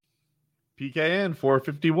PKN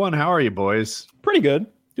 451. How are you, boys? Pretty good.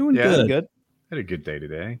 Doing good. Had a good day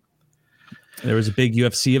today. There was a big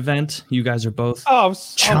UFC event. You guys are both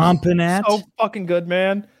chomping at. So fucking good,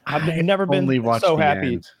 man. I've never been so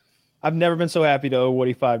happy. I've never been so happy to owe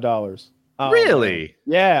Woody $5. Really?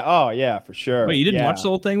 Man. Yeah. Oh, yeah, for sure. Wait, you didn't watch the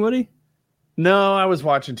whole thing, Woody? No, I was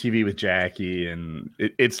watching TV with Jackie, and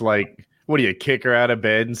it's like, what do you kick her out of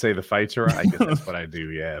bed and say the fights are on? I guess that's what I do,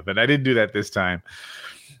 yeah. But I didn't do that this time.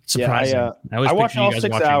 Surprising. I watched all 6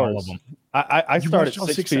 hours. All of them. I started at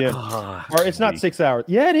 6 p.m. Or it's not 6 hours.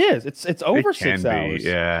 Yeah, it is. It's over 6 hours.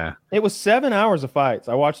 Yeah. It was 7 hours of fights.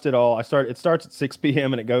 I watched it all. It starts at 6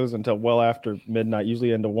 p.m. and it goes until well after midnight,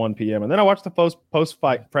 usually into 1 p.m. And then I watched the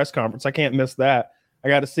post-fight press conference. I can't miss that. I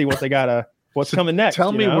got to see what they what's coming next.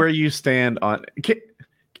 Tell me where you stand on.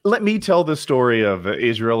 Let me tell the story of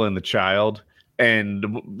Israel and the child.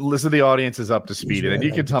 And listen, the audience is up to speed, and then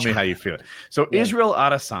you can tell me how you feel. So Israel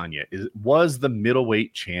Adesanya was the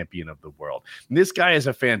middleweight champion of the world. And this guy is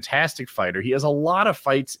a fantastic fighter. He has a lot of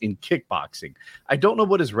fights in kickboxing. I don't know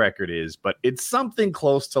what his record is, but it's something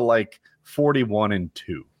close to like 41-2,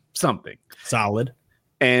 something. Solid.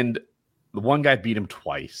 And the one guy beat him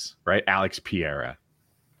twice, right? Alex Pereira.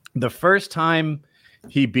 The first time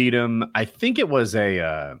he beat him, I think it was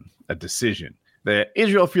a decision. That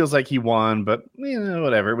Israel feels like he won, but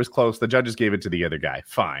whatever. It was close. The judges gave it to the other guy.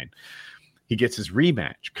 Fine. He gets his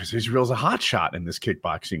rematch because Israel's a hot shot in this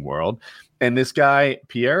kickboxing world. And this guy,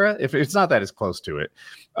 Pereira, if it's not that it's close to it,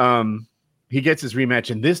 he gets his rematch,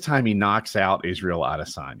 and this time he knocks out Israel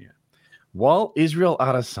Adesanya. While Israel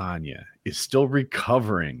Adesanya is still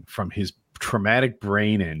recovering from his traumatic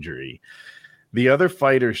brain injury, the other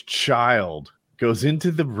fighter's child goes into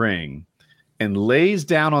the ring and lays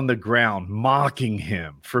down on the ground, mocking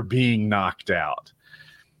him for being knocked out.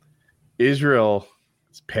 Israel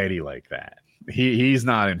is petty like that. He's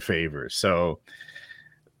not in favor. So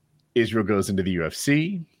Israel goes into the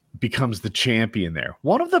UFC, becomes the champion there.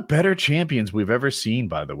 One of the better champions we've ever seen,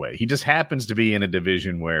 by the way. He just happens to be in a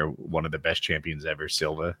division where one of the best champions ever,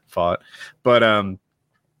 Silva, fought. But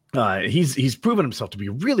he's proven himself to be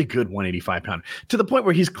a really good 185-pounder to the point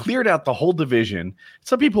where he's cleared out the whole division.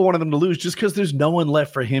 Some people wanted him to lose just because there's no one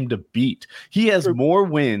left for him to beat. He has more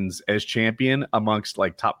wins as champion amongst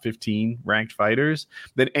like top 15 ranked fighters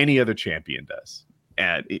than any other champion does.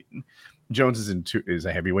 And Jones is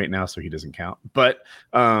a heavyweight now, so he doesn't count. But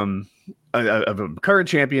of current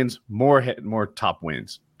champions, more top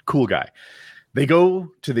wins. Cool guy. They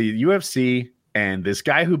go to the UFC, and this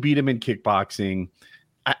guy who beat him in kickboxing,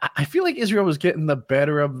 I feel like Israel was getting the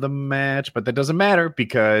better of the match, but that doesn't matter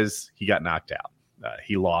because he got knocked out.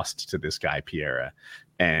 He lost to this guy, Pereira,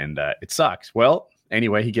 and it sucks. Well,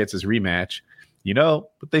 anyway, he gets his rematch. You know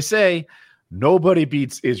what they say, nobody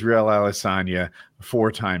beats Israel Adesanya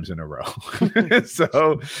 4 times in a row.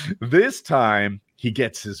 So this time he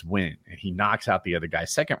gets his win, and he knocks out the other guy.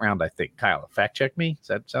 Second round, I think. Kyle, fact check me. Does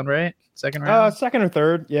that sound right? Second round? Second or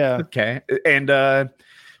third, yeah. Okay. And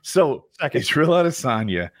so Israel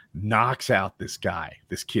Adesanya knocks out this guy,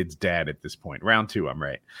 this kid's dad at this point. Round 2, I'm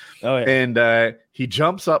right. Oh, yeah. And he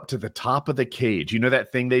jumps up to the top of the cage. You know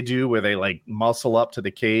that thing they do where they like muscle up to the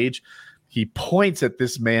cage? He points at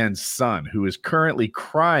this man's son who is currently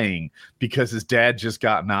crying because his dad just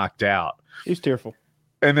got knocked out. He's tearful.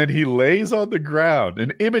 And then he lays on the ground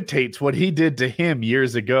and imitates what he did to him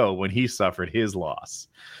years ago when he suffered his loss.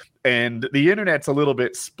 And the internet's a little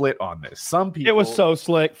bit split on this. Some people, it was so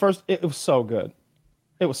slick. First, it was so good.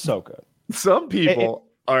 It was so good. Some people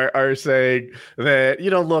are saying that,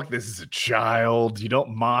 look, this is a child. You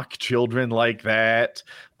don't mock children like that.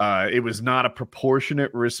 It was not a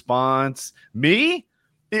proportionate response. Me,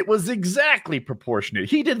 it was exactly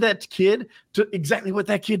proportionate. He did that kid to exactly what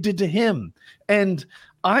that kid did to him. And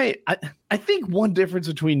I think one difference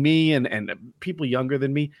between me and people younger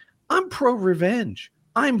than me, I'm pro revenge.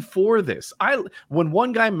 I'm for this. When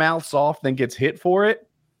one guy mouths off, then gets hit for it,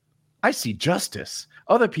 I see justice.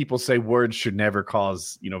 Other people say words should never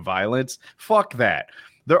cause, violence. Fuck that.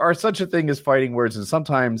 There are such a thing as fighting words, and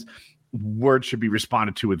sometimes words should be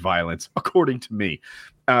responded to with violence, according to me.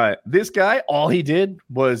 This guy, all he did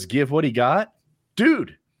was give what he got.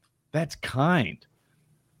 Dude, that's kind.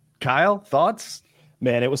 Kyle, thoughts?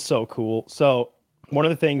 Man, it was so cool. So one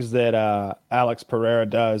of the things that Alex Pereira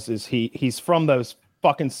does is he's from those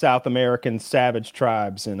fucking South American savage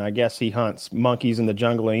tribes, and I guess he hunts monkeys in the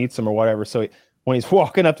jungle and eats them or whatever. So when he's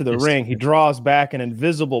walking up to the ring, he draws back an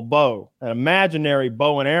invisible bow, an imaginary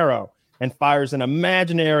bow and arrow, and fires an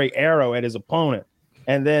imaginary arrow at his opponent.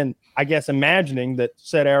 And then, I guess, imagining that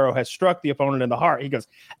said arrow has struck the opponent in the heart, he goes,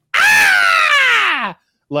 ah!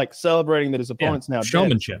 Like celebrating that his opponent's now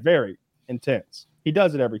showmanship. Dead. intense. He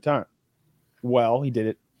does it every time. Well, he did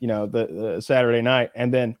it, the Saturday night.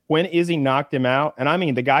 And then when Izzy knocked him out, and I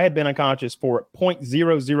mean, the guy had been unconscious for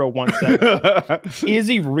 0.001 seconds.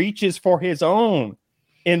 Izzy reaches for his own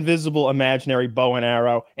invisible imaginary bow and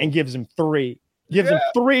arrow and gives him 3. Gives him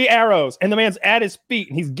 3 arrows, and the man's at his feet,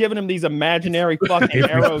 and he's giving him these imaginary fucking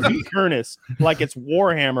arrows in earnest, like it's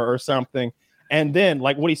Warhammer or something. And then,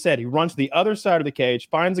 like what he said, he runs to the other side of the cage,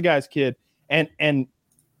 finds the guy's kid, and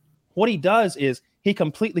what he does is he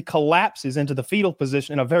completely collapses into the fetal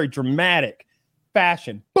position in a very dramatic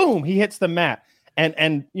fashion. Boom! He hits the mat,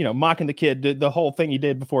 and mocking the kid, did the whole thing he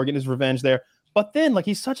did before getting his revenge there. But then, like,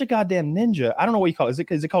 he's such a goddamn ninja. I don't know what you call it.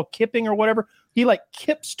 Is it called kipping or whatever? He like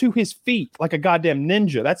kips to his feet like a goddamn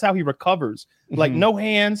ninja. That's how he recovers. Like no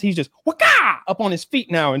hands. He's just waka up on his feet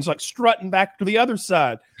now and it's like strutting back to the other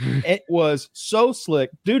side. It was so slick.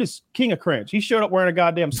 Dude is king of cringe. He showed up wearing a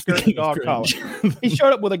goddamn skirt and a dog collar. He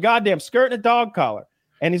showed up with a goddamn skirt and a dog collar.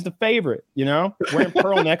 And he's the favorite, wearing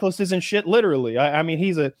pearl necklaces and shit. Literally. I mean,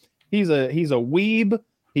 he's a weeb.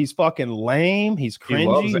 He's fucking lame. He's cringy. He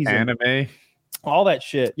loves he's anime. All that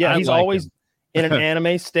shit. Yeah, he's always in an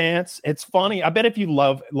anime stance. It's funny. I bet if you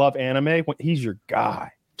love anime, he's your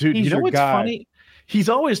guy. Dude, he's what's funny? He's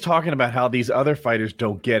always talking about how these other fighters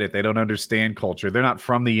don't get it. They don't understand culture. They're not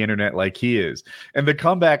from the internet like he is. And the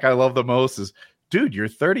comeback I love the most is, dude, you're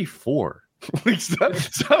 34. Stop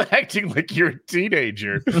acting like you're a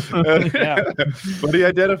teenager. But he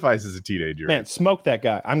identifies as a teenager. Man, smoke that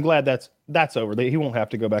guy. I'm glad that's over. He won't have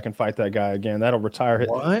to go back and fight that guy again. That'll retire him.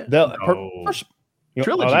 What?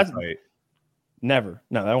 Trilogy fight. Never.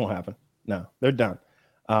 No, that won't happen. No, they're done.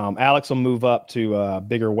 Alex will move up to a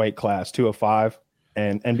bigger weight class, 205,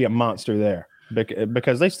 and be a monster there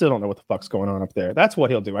because they still don't know what the fuck's going on up there. That's what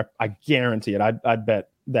he'll do. I guarantee it. I'd bet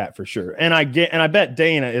that for sure. And I bet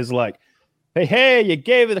Dana is like, hey, you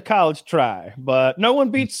gave it a college try, but no one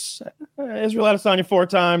beats Israel Adesanya 4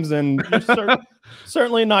 times, and you're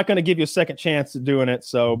certainly not going to give you a second chance at doing it.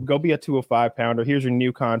 So go be a 205 pounder. Here's your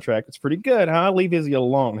new contract. It's pretty good, huh? Leave Izzy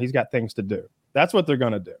alone. He's got things to do. That's what they're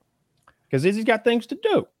going to do because Izzy's got things to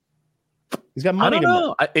do. He's got money. I don't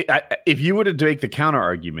know. If you were to make the counter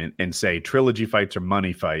argument and say trilogy fights are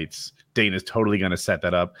money fights, Dana's totally going to set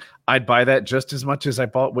that up. I'd buy that just as much as I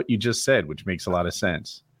bought what you just said, which makes a lot of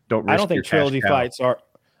sense. I don't think trilogy fights are.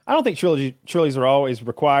 I don't think trilogies are always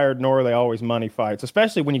required, nor are they always money fights.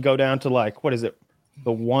 Especially when you go down to like what is it,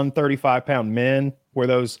 the 135-pound men, where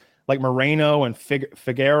those like Moreno and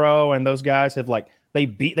Figueroa and those guys have like they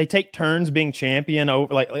take turns being champion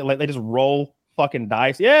over like they just roll fucking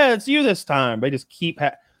dice. Yeah, it's you this time. They just keep.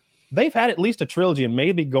 They've had at least a trilogy and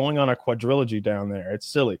maybe going on a quadrilogy down there. It's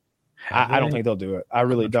silly. I don't think they'll do it. I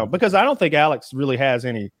really don't because I don't think Alex really has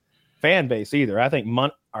any fan base either. I think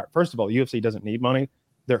first of all, UFC doesn't need money.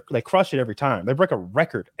 They crush it every time. They break a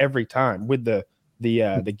record every time with the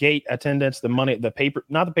gate attendance, the money,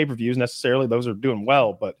 not the pay-per-views necessarily. Those are doing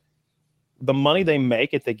well, but the money they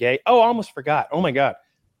make at the gate. Oh, I almost forgot. Oh my God.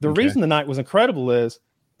 The reason the night was incredible is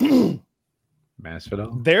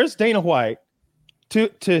Masvidal. There's Dana White.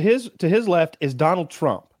 To his left is Donald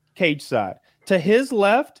Trump, cage side. To his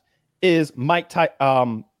left is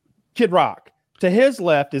Kid Rock. To his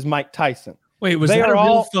left is Mike Tyson. Wait, was that a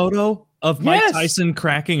real photo of Mike Tyson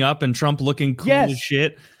cracking up and Trump looking cool as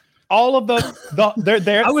shit? All of they're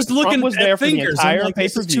there. I was looking Trump was at there fingers. For the entire like,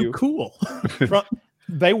 pay-per-view. Too cool.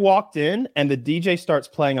 They walked in and the DJ starts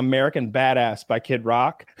playing American Badass by Kid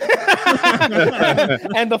Rock.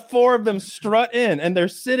 And the 4 of them strut in and they're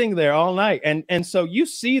sitting there all night. And so you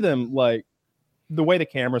see them like the way the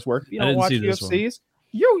cameras work. You don't watch UFCs.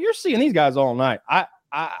 You're seeing these guys all night. I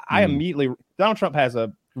immediately Donald Trump has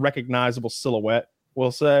a recognizable silhouette,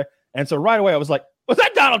 we'll say. And so right away I was like, was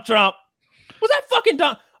that Donald Trump? Was that fucking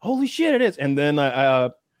Donald? Holy shit, it is. And then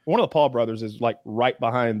one of the Paul brothers is like right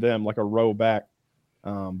behind them, like a row back.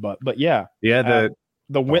 But yeah. Yeah,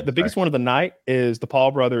 the biggest one of the night is the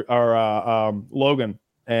Paul brother or Logan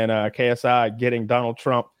and KSI getting Donald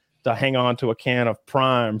Trump to hang on to a can of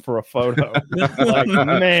Prime for a photo. Like,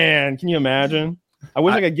 man, can you imagine? I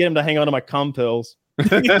wish I could get him to hang on to my cum pills.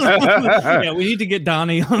 Yeah, we need to get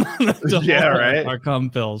Donnie on our cum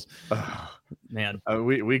pills. Man,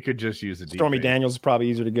 we could just use a Stormy Daniels is probably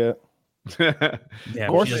easier to get. Yeah, of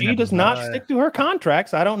course, she does not stick to her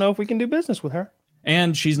contracts. I don't know if we can do business with her.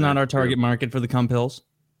 And she's not our target market for the cum pills.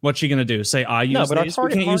 What's she gonna do? Say I use these? We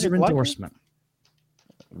can't use her endorsement.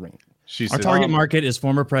 Our target market is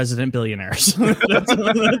former president billionaires. That's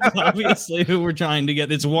obviously who we're trying to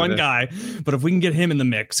get. It's one guy, but if we can get him in the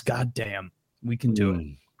mix, goddamn, we can do it.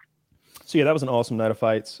 So yeah, that was an awesome night of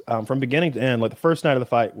fights. From beginning to end, like the first night of the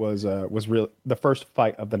fight was real. The first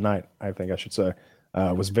fight of the night, I think I should say,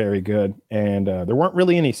 was very good, and there weren't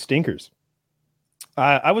really any stinkers.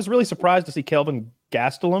 I was really surprised to see Kelvin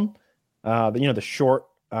Gastelum, the short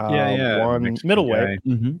one middleweight.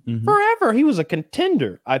 Forever, he was a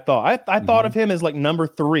contender. I thought. I thought of him as like number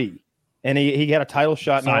 3, and he had a title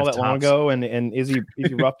shot not all that long ago, and Izzy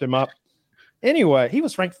roughed him up. Anyway, he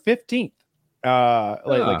was ranked 15th.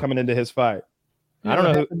 Coming into his fight. I don't know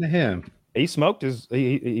what happened to him. He smoked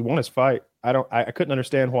he won his fight. I couldn't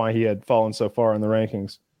understand why he had fallen so far in the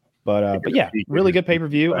rankings. But yeah, really good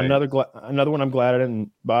pay-per-view. Another one I'm glad I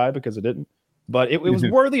didn't buy because it didn't. But it was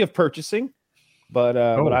worthy of purchasing. But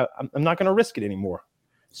I'm not going to risk it anymore.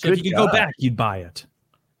 So if you could go back, you'd buy it.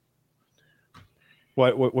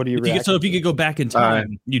 What do you So if you could go back in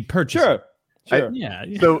time, you'd purchase it. Sure.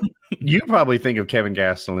 So you probably think of Kevin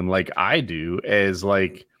Gastelum like I do as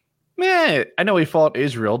like, man, I know he fought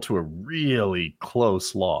Israel to a really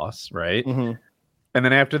close loss, right? Mm-hmm. And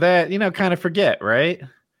then after that, kind of forget, right?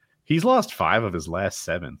 He's lost 5 of his last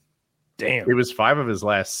 7. Damn. It was 5 of his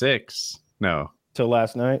last 6. No. Till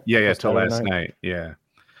last night? Yeah, till last night. Yeah.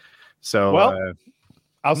 So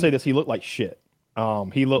I'll say this, he looked like shit.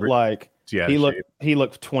 He looked like he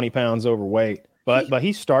looked 20 pounds overweight. But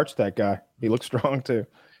he starched that guy. He looks strong too.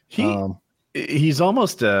 He's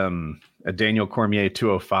almost a Daniel Cormier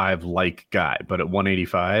 205 like guy, but at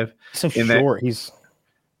 185. So short.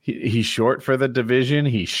 He's short for the division.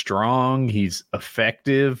 He's strong. He's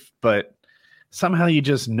effective, but somehow you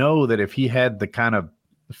just know that if he had the kind of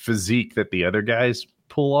physique that the other guys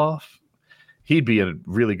pull off, he'd be a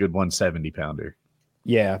really good 170 pounder.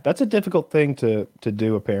 Yeah, that's a difficult thing to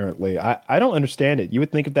do. Apparently, I don't understand it. You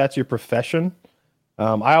would think if that's your profession.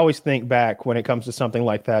 I always think back when it comes to something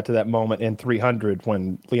like that to that moment in 300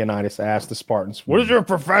 when Leonidas asked the Spartans, "What is your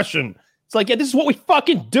profession?" It's like, yeah, this is what we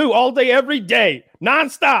fucking do all day, every day,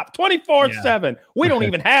 nonstop, 24/7. We don't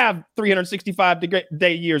even have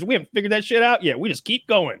 365-day years. We haven't figured that shit out yet. We just keep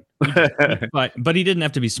going. But he didn't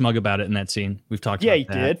have to be smug about it in that scene. We've talked about that.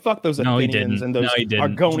 Yeah, he did. Fuck those Athenians and those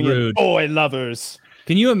Argonian boy lovers.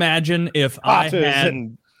 Can you imagine if I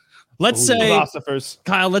had... Let's say, philosophers.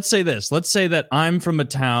 Kyle, let's say this. Let's say that I'm from a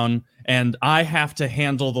town and I have to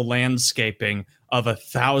handle the landscaping of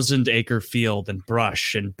 1,000-acre field and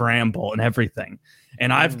brush and bramble and everything.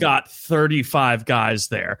 And I've got 35 guys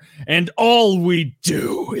there. And all we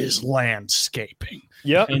do is landscaping.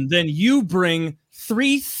 Yep. And then you bring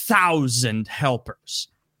 3,000 helpers.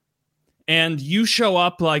 And you show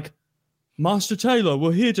up like, Master Taylor,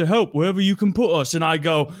 we're here to help wherever you can put us. And I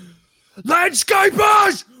go,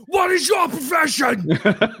 landscapers! What is your profession?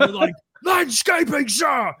 They're like, landscaping,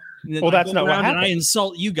 sir. Well, that's not what happened. And I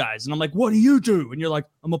insult you guys. And I'm like, what do you do? And you're like,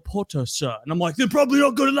 I'm a potter, sir. And I'm like, they're probably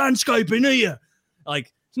not good at landscaping, are you?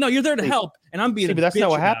 Like, no, you're there to help. And I'm being but that's not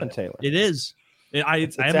what happened, Taylor. It is.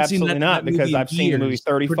 It's absolutely not because I've seen the movie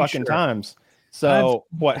 30 fucking times. So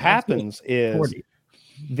what happens is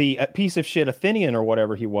the piece of shit Athenian or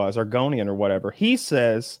whatever he was, Argonian or whatever, he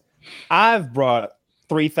says, I've brought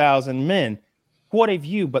 3,000 men. What have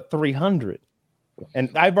you but 300? And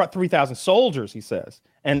I brought 3,000 soldiers, he says.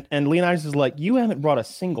 And Leonidas is like, you haven't brought a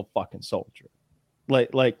single fucking soldier.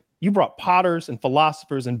 Like you brought potters and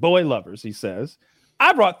philosophers and boy lovers, he says.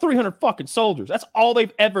 I brought 300 fucking soldiers. That's all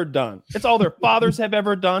they've ever done. It's all their fathers have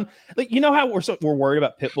ever done. Like, you know how we're worried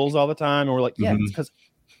about pit bulls all the time? And we're like, yeah, it's because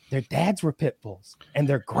their dads were pit bulls and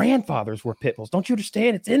their grandfathers were pit bulls. Don't you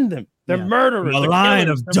understand? It's in them. They're murderers. A line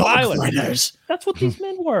of dog fighters. That's what these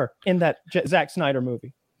men were in that Zack Snyder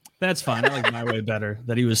movie. That's fine. I like my way better.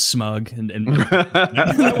 That he was smug and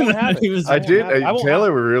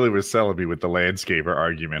Taylor really was selling me with the landscaper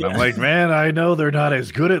argument. I'm like, man, I know they're not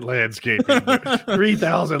as good at landscaping.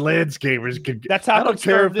 3,000 landscapers could. That's how I don't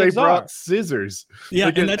care if they brought scissors.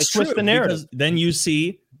 Yeah, and that's true. The narrative. Then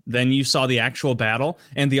you saw the actual battle,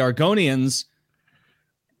 and the Argonians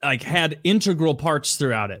like had integral parts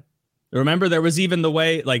throughout it. Remember, there was even the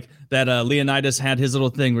way like that Leonidas had his little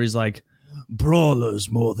thing where he's like,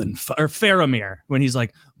 brawlers more than or Faramir when he's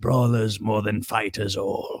like, brawlers more than fighters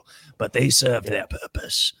all, but they serve their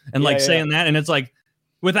purpose, and saying that, and it's like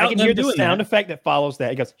without I can hear the sound effect that follows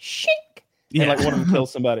that. It goes shink, and like one of them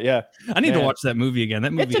kills somebody. Yeah, I need to watch that movie again.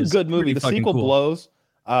 That movie, it's a good movie. The sequel blows,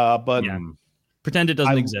 but pretend it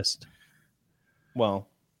doesn't exist. Well,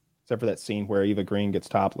 except for that scene where Eva Green gets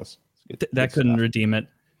topless. That couldn't redeem it.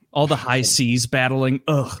 All the high seas battling.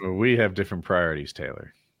 Ugh. Well, we have different priorities,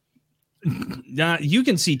 Taylor. You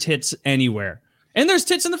can see tits anywhere, and there's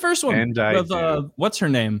tits in the first one. And what's her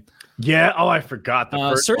name? Yeah. Oh, I forgot the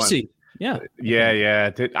first Cersei. one.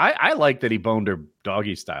 Yeah. I like that he boned her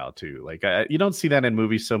doggy style too. Like you don't see that in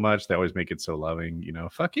movies so much. They always make it so loving. You know,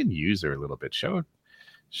 fucking use her a little bit. Show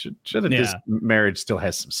that this marriage still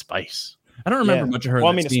has some spice. I don't remember much of her. Well,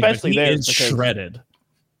 I mean, especially there, is shredded.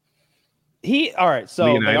 All right,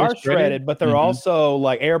 so they are shredded, but they're also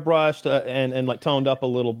like airbrushed and like toned up a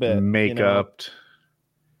little bit, makeup.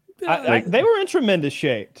 They were in tremendous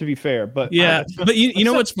shape, to be fair. But but you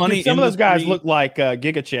know what's funny? Some of those guys look like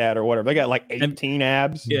Giga Chad or whatever. They got like 18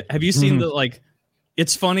 abs. Yeah, have you seen the like?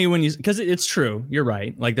 It's funny when because it's true. You're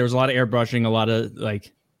right. Like there was a lot of airbrushing, a lot of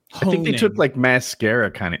like. I think they took like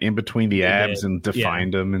mascara kind of in between the abs and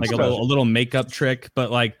defined them, and like stuff. a little makeup trick.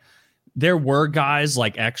 But like, there were guys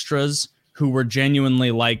like extras who were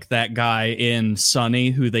genuinely like that guy in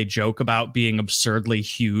Sunny, who they joke about being absurdly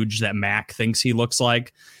huge that Mac thinks he looks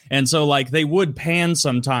like. And so like they would pan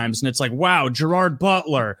sometimes, and it's like, wow, Gerard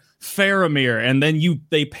Butler, Faramir, and then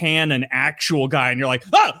they pan an actual guy, and you're like,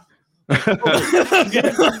 ah. That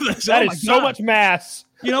is so much mass.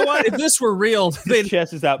 You know what? If this were real, they'd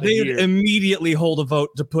immediately hold a vote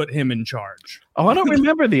to put him in charge. Oh, I don't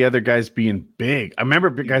remember the other guys being big. I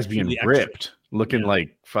remember guys being ripped, looking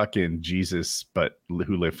like fucking Jesus, but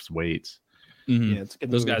who lifts weights. Mm-hmm. Yeah, it's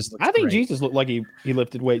good. Those guys. I think Jesus looked like he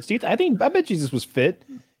lifted weights. I bet Jesus was fit.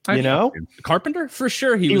 You know, Carpenter for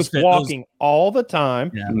sure. He was fit. Walking all the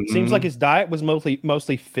time. Yeah. Seems like his diet was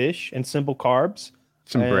mostly fish and simple carbs.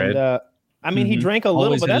 Some bread. I mean, he drank a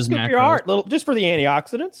little, but that's good for your heart, just for the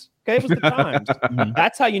antioxidants. Okay, it was the times.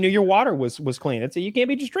 That's how you knew your water was clean. You can't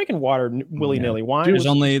be just drinking water willy nilly. Wine. There's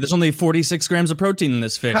only 46 grams of protein in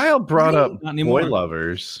this fish. Kyle brought up boy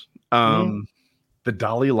lovers. The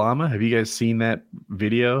Dalai Lama. Have you guys seen that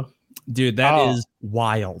video? Dude, that is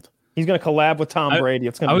wild. He's gonna collab with Tom Brady.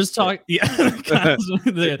 It's gonna. I was talking. Yeah,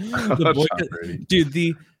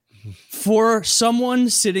 dude. For someone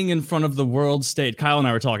sitting in front of the world stage, Kyle and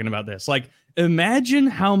I were talking about this. Like, imagine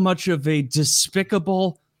how much of a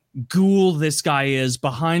despicable ghoul this guy is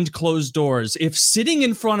behind closed doors. If sitting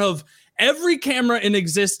in front of every camera in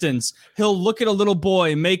existence, he'll look at a little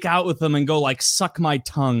boy, make out with him, and go like, "Suck my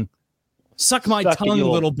tongue, suck my tongue,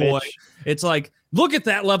 little boy." It's like, look at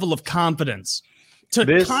that level of confidence.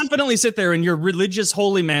 To confidently sit there in your religious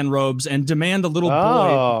holy man robes and demand a little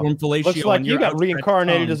boy perform fellatio. Looks like you got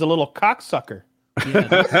reincarnated as a little cocksucker.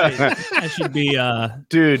 Yeah, I should be,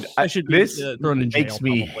 dude. This thrown in jail, makes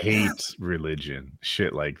me hate religion.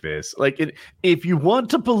 Shit like this. Like, if you want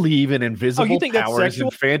to believe in invisible powers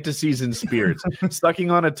and fantasies and spirits, sucking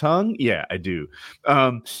on a tongue, yeah, I do.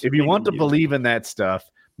 If you want to believe in that stuff,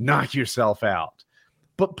 knock yourself out.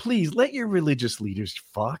 But please let your religious leaders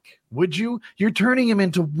fuck. Would you? You're turning him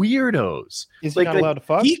into weirdos. Is he not allowed to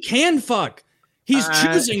fuck? He can fuck. He's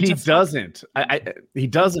choosing. He doesn't. He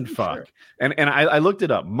doesn't fuck. Sure. And I looked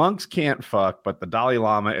it up. Monks can't fuck, but the Dalai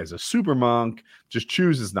Lama is a super monk. Just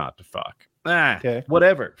chooses not to fuck.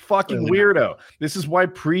 Whatever. Fucking weirdo. This is why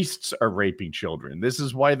priests are raping children. This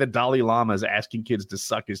is why the Dalai Lama is asking kids to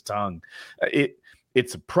suck his tongue.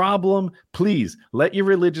 It's a problem. Please let your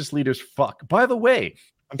religious leaders fuck. By the way,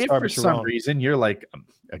 if for some reason you're like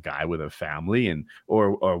a guy with a family and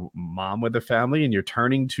or mom with a family, and you're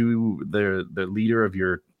turning to the leader of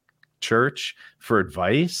your church for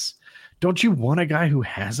advice, don't you want a guy who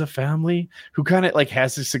has a family, who kind of like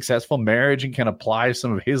has a successful marriage and can apply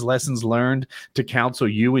some of his lessons learned to counsel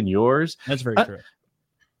you and yours? That's very true.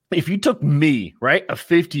 If you took me, right, a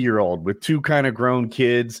 50-year-old with two kind of grown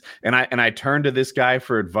kids, and I turned to this guy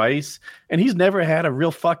for advice, and he's never had a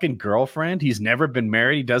real fucking girlfriend, he's never been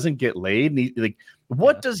married, he doesn't get laid, and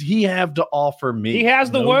what does he have to offer me? He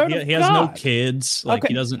has the word. He has no kids. Like,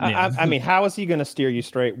 he doesn't. I mean, how is he going to steer you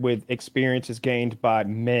straight with experiences gained by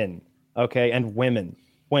men, and women,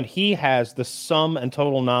 when he has the sum and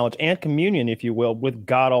total knowledge and communion, if you will, with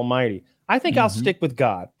God Almighty? I think I'll stick with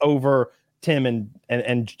God over Tim and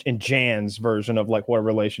Jan's version of like what a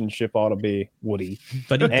relationship ought to be, Woody.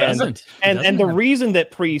 But he doesn't. And the reason that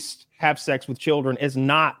priests have sex with children is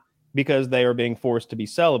not because they are being forced to be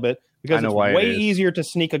celibate, because it's way easier to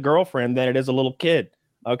sneak a girlfriend than it is a little kid.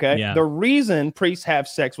 Okay. Yeah. The reason priests have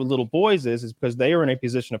sex with little boys is because they are in a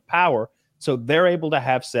position of power. So they're able to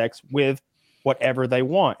have sex with whatever they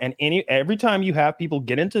want. And every time you have people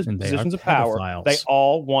get into positions of power, they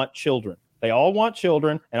all want children. They all want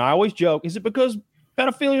children. And I always joke, is it because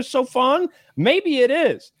pedophilia is so fun? Maybe it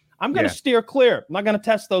is. I'm going to steer clear. I'm not going to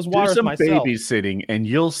test those waters myself. Do some babysitting, and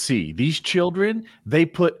you'll see these children, they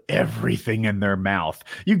put everything in their mouth.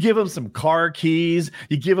 You give them some car keys,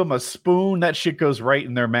 you give them a spoon, that shit goes right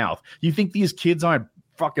in their mouth. You think these kids aren't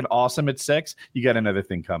fucking awesome at sex? You got another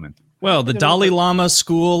thing coming. Well, the Dalai Lama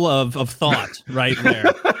school of thought right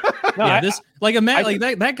there. this like a man like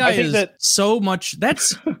that guy is so much.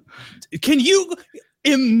 That's can you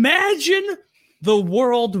imagine the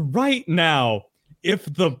world right now if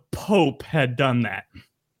the Pope had done that?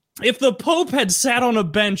 If the Pope had sat on a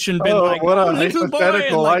bench and been like, what a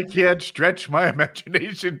hypothetical, I can't stretch my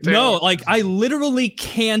imagination. No, like I literally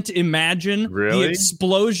can't imagine the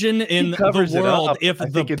explosion in the world if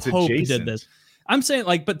the Pope did this. I'm saying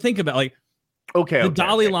like, but think about like, the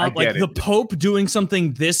Dalai Lama, like the Pope doing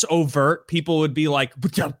something this overt, people would be like,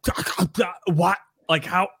 what? Like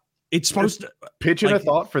how it's supposed to pitch in a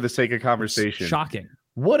thought for the sake of conversation. Shocking.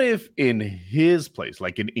 What if in his place,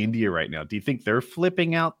 like in India right now, do you think they're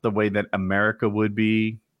flipping out the way that America would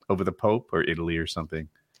be over the Pope or Italy or something?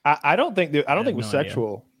 I don't think it was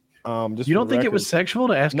sexual. Just you don't think it was sexual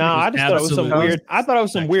to ask? No, I just thought it was some weird. I thought it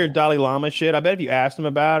was some weird Dalai Lama shit. I bet if you asked him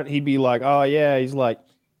about it, he'd be like, "Oh yeah, he's like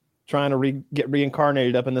trying to get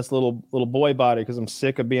reincarnated up in this little boy body because I'm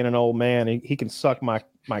sick of being an old man. He can suck my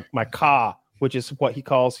ka, which is what he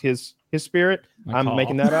calls his spirit. I'm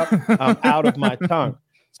making that up. Out of my tongue.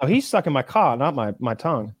 So he's sucking my ka, not my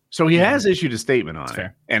tongue. So he has issued a statement on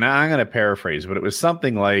it, and I'm going to paraphrase, but it was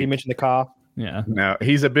something like he mentioned the ka. Yeah. Now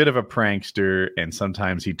he's a bit of a prankster, and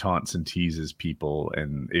sometimes he taunts and teases people,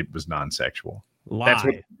 and it was non-sexual.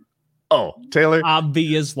 Lie. Taylor.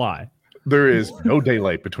 Obvious lie. There is no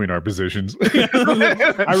daylight between our positions.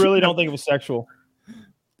 I really don't think it was sexual.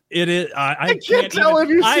 It is. I can't tell if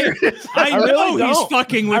you're serious. I know he's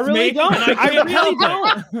fucking with me. I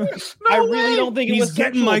really don't think it was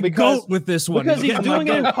getting my goat with this one because he's doing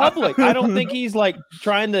it in public. I don't think he's like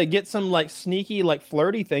trying to get some like sneaky like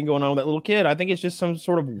flirty thing going on with that little kid. I think it's just some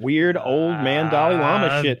sort of weird old man Dalai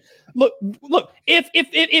Lama shit. Look.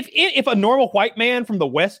 If a normal white man from the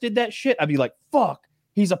West did that shit, I'd be like, fuck,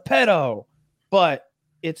 he's a pedo. But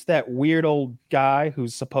it's that weird old guy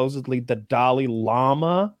who's supposedly the Dalai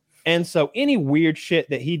Lama. And so any weird shit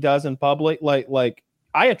that he does in public, like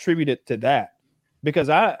I attribute it to that because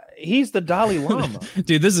he's the Dalai Lama.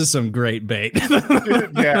 Dude, this is some great bait.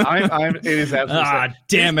 Dude, yeah, it is absolutely.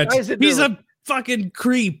 Damn it. He's a fucking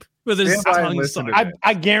creep with his tongue.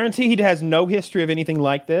 I guarantee he has no history of anything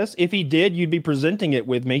like this. If he did, you'd be presenting it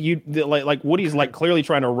with me. You like Woody's like clearly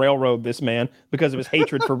trying to railroad this man because of his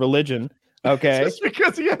hatred for religion. Okay, just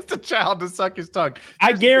because he has the child to suck his tongue.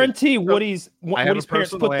 I guarantee Woody's parents put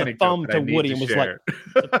the thumb to Woody and was like,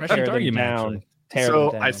 "Tear them down."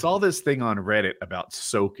 So I saw this thing on Reddit about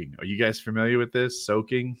soaking. Are you guys familiar with this?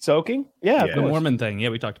 Soaking? Yeah, the Mormon thing. Yeah,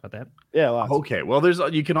 we talked about that. Yeah. Lots. Okay. Well,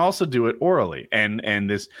 you can also do it orally, and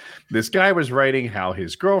this guy was writing how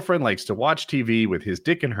his girlfriend likes to watch TV with his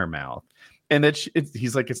dick in her mouth. And that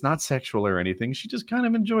he's like, it's not sexual or anything. She just kind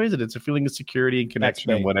of enjoys it. It's a feeling of security and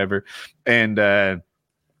connection and whatever. And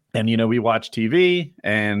we watch TV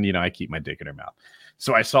and, I keep my dick in her mouth.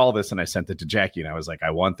 So I saw this and I sent it to Jackie and I was like,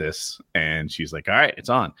 I want this. And she's like, all right, it's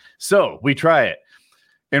on. So we try it.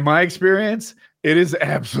 In my experience, it is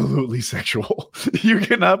absolutely sexual. You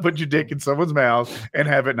cannot put your dick in someone's mouth and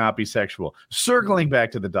have it not be sexual. Circling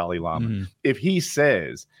back to the Dalai Lama, if he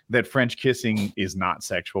says that French kissing is not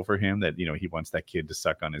sexual for him, that, he wants that kid to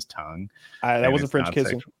suck on his tongue. That wasn't French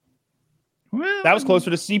kissing. Sexual. Well, that was closer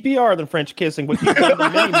to CPR than French kissing. With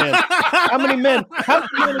many men. How many men?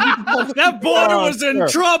 That border was in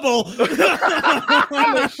trouble.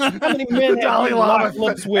 how many men Dalai Lama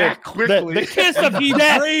lips with the kiss of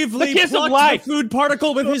bravely plucked the food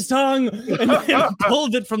particle with his tongue and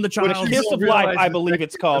pulled it from the child. Kiss of life, I believe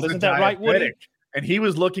it's called. Isn't that right, Woody? And he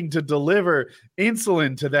was looking to deliver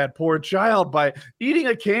insulin to that poor child by eating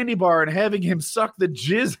a candy bar and having him suck the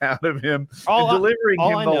jizz out of him and delivering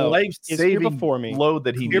him the life-saving load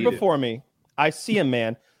that he needed. Here before me, I see a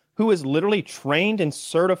man who is literally trained and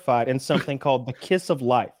certified in something called the kiss of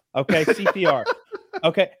life. Okay, CPR.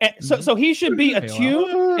 Okay, and so he should be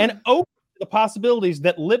attuned and open to the possibilities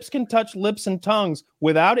that lips can touch lips and tongues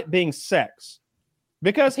without it being sex.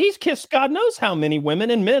 Because he's kissed God knows how many women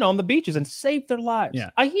and men on the beaches and saved their lives. Yeah.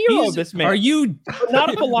 A hero, this man. Are you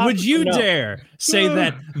not a philosopher? Would you dare say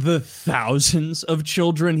that the thousands of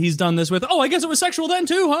children he's done this with? I guess it was sexual then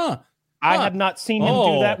too, huh? I have not seen him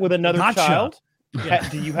do that with another child. Yeah.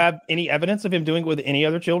 Do you have any evidence of him doing it with any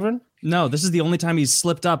other children? No, this is the only time he's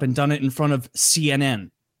slipped up and done it in front of CNN.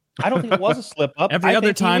 I don't think it was a slip up. Every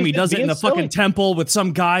other time he does it in a fucking temple with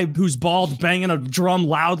some guy who's bald banging a drum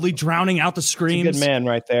loudly, drowning out the screams. That's a good man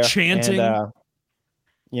right there. Chanting. And,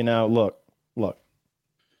 look.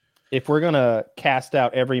 If we're gonna cast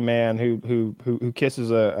out every man who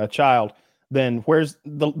kisses a child, then where's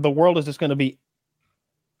the world is just going to be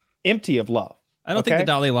empty of love. I don't think the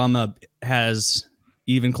Dalai Lama has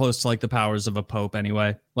even close to like the powers of a pope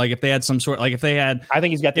anyway. Like if they had some sort, like if they had, I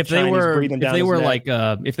think he's got the Chinese breathing down his neck.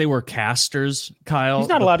 If they were casters, Kyle, he's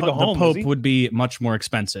not allowed to go home. The pope would be much more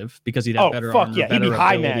expensive because he'd have better armor, better he'd be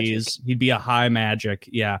high abilities. magic. He'd be a high magic.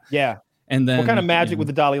 Yeah. Yeah. And then what kind of magic would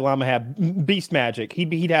the Dalai Lama have? Beast magic.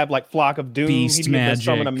 He'd have like Flock of Doom. Beast he'd magic.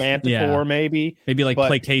 Summon a manticore, maybe like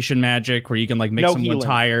placation magic, where you can like make someone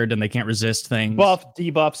tired and they can't resist things. Buff,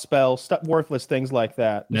 debuff spells, worthless things like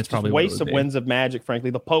that. That's probably waste of winds of magic.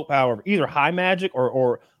 Frankly, the Pope, however, either high magic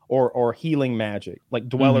or healing magic, like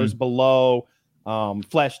dwellers below,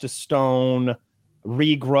 flesh to stone,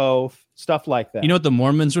 regrowth. Stuff like that. You know what the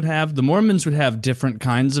Mormons would have? The Mormons would have different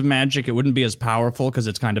kinds of magic. It wouldn't be as powerful because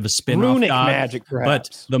it's kind of a spin-off runic god, magic, perhaps.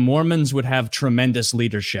 But the Mormons would have tremendous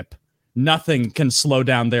leadership. Nothing can slow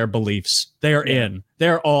down their beliefs. They're in.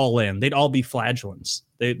 They're all in. They'd all be flagellants.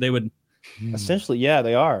 They would essentially,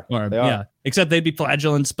 they are. They are. Yeah, except they'd be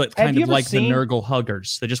flagellants, but kind of like the Nurgle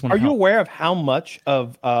huggers. They just want. Are you aware of how much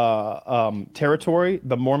of territory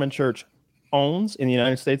the Mormon Church owns in the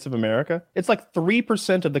United States of America? It's like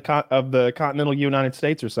 3% of the continental United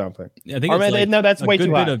States or something. I think no, that's way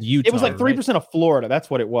too high. Of Utah, it was like 3% of Florida. That's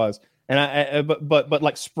what it was. And but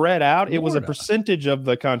like spread out, Florida. It was a percentage of of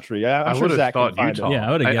the country. I'm sure Zach can find Utah. it. Yeah,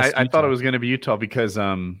 I would have guessed. I thought it was going to be Utah because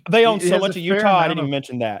they own so much of Utah. I didn't even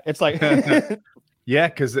mention that. It's like yeah,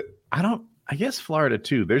 because I guess Florida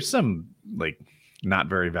too. There's some like not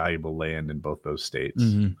very valuable land in both those states.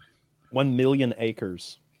 1 million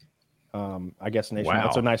acres. I guess nation. Wow.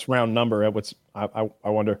 That's a nice round number. I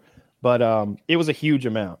wonder, but it was a huge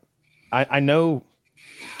amount. I know.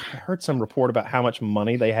 I heard some report about how much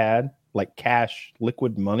money they had, like cash,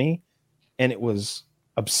 liquid money, and it was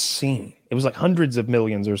obscene. It was like hundreds of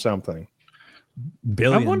millions or something.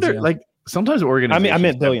 Billions. I wonder, like sometimes organizations. I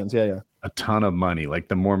meant billions. Yeah. A ton of money, like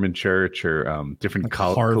the Mormon Church or different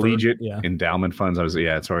like collegiate endowment funds.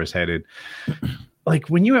 That's where I was headed. Like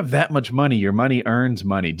when you have that much money, your money earns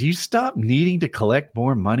money. Do you stop needing to collect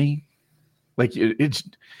more money? Like it's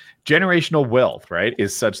generational wealth, right?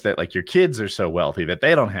 Is such that like your kids are so wealthy that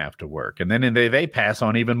they don't have to work. And then they pass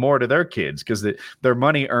on even more to their kids because their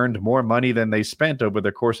money earned more money than they spent over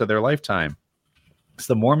the course of their lifetime. Is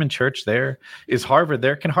the Mormon Church there? Is Harvard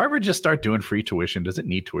there? Can Harvard just start doing free tuition? Does it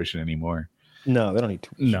need tuition anymore? No, they don't need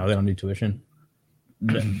tuition. No, they don't need tuition.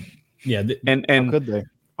 Yeah. And how could they?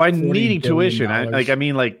 By needing tuition, I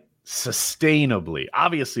mean sustainably.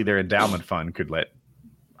 Obviously, their endowment fund could let,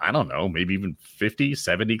 I don't know, maybe even 50,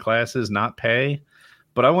 70 classes not pay.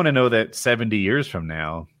 But I want to know that 70 years from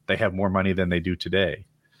now, they have more money than they do today.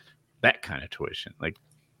 That kind of tuition. Like,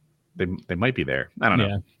 they might be there. I don't know.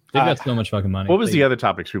 Yeah. They've got so much fucking money. What was the other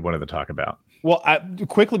topics we wanted to talk about? Well,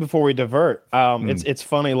 quickly before we divert, it's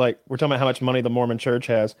funny, like, we're talking about how much money the Mormon Church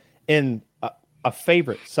has. In a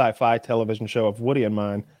favorite sci-fi television show of Woody and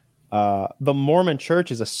mine, the Mormon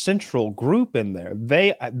Church is a central group in there.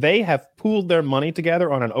 They have pooled their money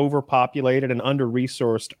together on an overpopulated and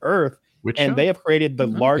under-resourced Earth, they have created the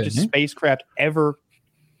largest spacecraft ever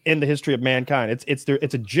in the history of mankind. It's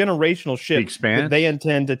a generational ship that they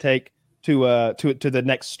intend to take to the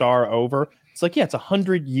next star over. It's like, it's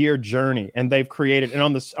 100-year journey, and they've created, and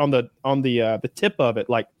on the tip of it,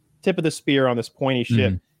 like tip of the spear on this pointy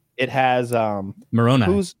ship, it has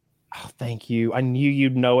Moroni. Thank you. I knew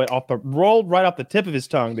you'd know it rolled right off the tip of his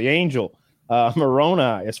tongue. The angel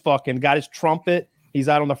Moroni is fucking got his trumpet. He's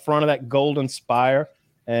out on the front of that golden spire,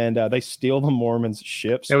 and they steal the Mormons'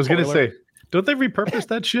 ships. I was going to say, don't they repurpose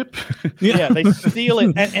that ship? Yeah, they steal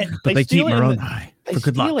it, and they keep Moroni. They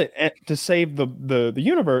steal it to save the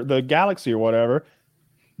universe, the galaxy, or whatever.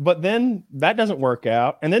 But then that doesn't work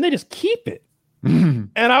out, and then they just keep it.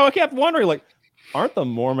 And I kept wondering, like, aren't the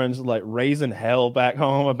Mormons like raising hell back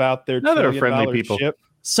home about their they're friendly people? Ship?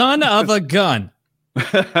 Son of a gun.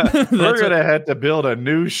 We're gonna have to build a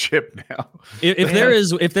new ship now.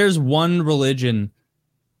 If there's one religion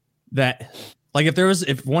that, like,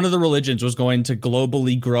 if one of the religions was going to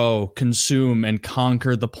globally grow, consume, and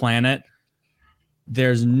conquer the planet,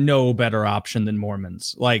 there's no better option than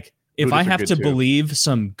Mormons. Like, if I have to believe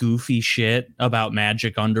some goofy shit about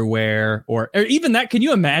magic underwear or even that, can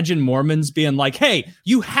you imagine Mormons being like, hey,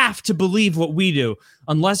 you have to believe what we do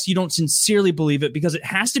unless you don't sincerely believe it because it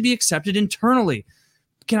has to be accepted internally.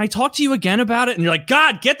 Can I talk to you again about it? And you're like,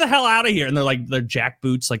 God, get the hell out of here. And they're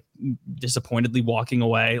jackboots, like disappointedly walking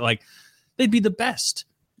away. Like, they'd be the best.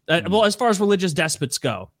 Well, as far as religious despots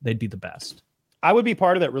go, they'd be the best. I would be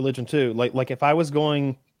part of that religion too. Like if I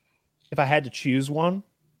had to choose one,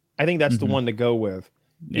 I think that's the one to go with.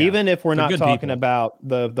 Yeah. Even if we're not talking about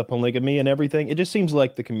the polygamy and everything, it just seems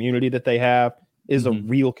like the community that they have is a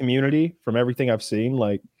real community from everything I've seen.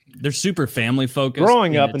 Like They're super family focused.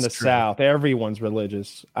 Growing up in the South, everyone's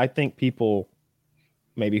religious. I think people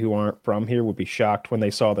maybe who aren't from here would be shocked when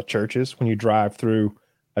they saw the churches. When you drive through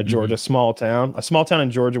a Georgia small town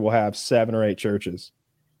in Georgia will have 7 or 8 churches.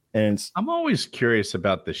 And I'm always curious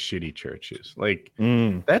about the shitty churches. Like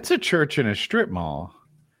that's a church in a strip mall.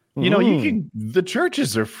 You know, the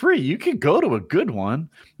churches are free. You can go to a good one.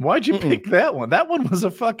 Why'd you pick that one? That one was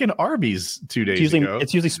a fucking Arby's 2 days ago.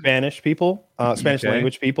 It's usually Spanish people, Spanish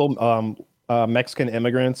language people, Mexican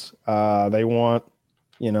immigrants. They want,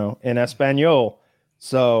 in Espanol.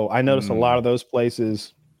 So I notice a lot of those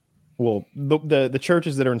places. Well, the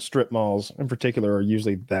churches that are in strip malls in particular are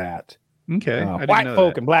usually that. Okay. White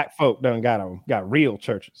folk and black folk got real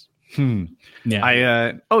churches.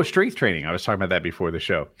 Yeah. Strength training. I was talking about that before the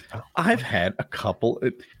show. I've had a couple.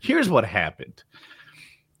 Here's what happened.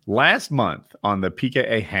 Last month on the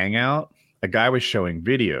PKA Hangout, a guy was showing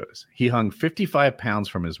videos. He hung 55 pounds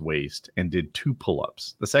from his waist and did 2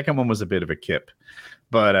 pull-ups. The second one was a bit of a kip,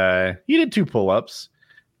 but he did 2 pull-ups.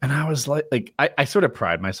 And I was like I sort of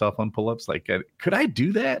pride myself on pull-ups. Like, could I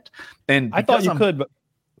do that? And I thought you could, but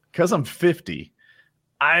because I'm 50.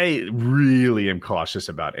 I really am cautious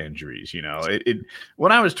about injuries.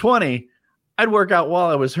 When I was 20, I'd work out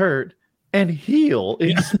while I was hurt and heal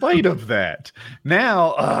in spite of that.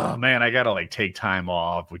 Now, oh man, I gotta take time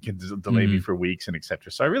off. We can delay me for weeks and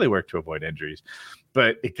etc. So I really work to avoid injuries.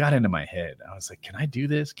 But it got into my head. I was like, can I do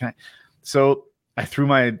this? So I threw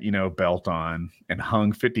my belt on and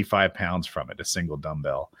hung 55 pounds from it, a single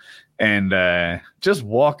dumbbell. And just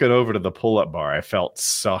walking over to the pull-up bar, I felt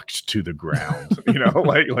sucked to the ground.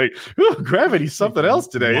 Gravity's something else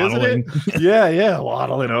today, waddling. Isn't it? Yeah,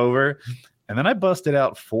 waddling over. And then I busted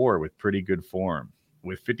out 4 with pretty good form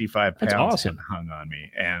with 55 pounds awesome. hung on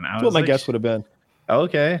me. And I was what my guess would have been.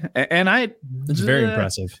 Okay. And it's very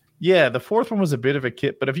impressive. Yeah, the 4th one was a bit of a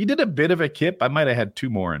kip, but if you did a bit of a kip, I might have had 2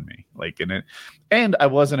 more in me. And I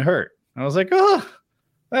wasn't hurt. I was like, oh,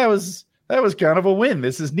 that was kind of a win.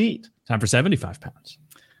 This is neat. Time for 75 pounds.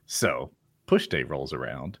 So push day rolls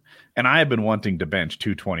around, and I have been wanting to bench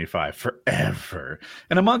 225 forever.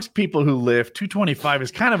 And amongst people who lift, 225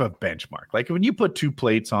 is kind of a benchmark. Like when you put 2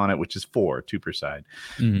 plates on it, which is 2 per side,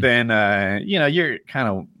 then you're kind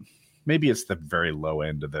of, maybe it's the very low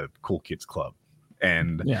end of the cool kids club.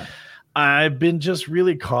 And I've been just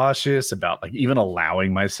really cautious about even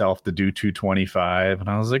allowing myself to do 225. And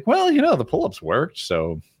I was like, well, the pull-ups worked.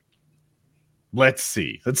 So let's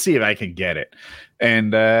see if I can get it.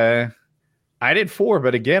 And I did 4,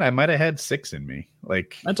 but again, I might've had 6 in me.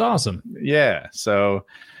 That's awesome. Yeah. So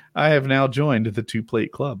I have now joined the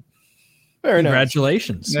 2-plate club. Very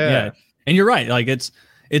Congratulations. Nice. Yeah. And you're right.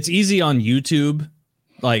 It's easy on YouTube,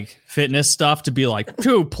 fitness stuff, to be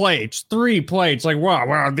 2 plates, 3 plates,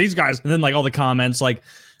 wow, these guys. And then all the comments,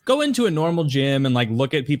 go into a normal gym and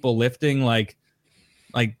look at people lifting,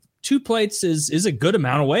 2 plates is a good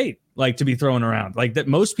amount of weight, to be thrown around. That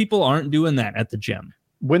most people aren't doing that at the gym.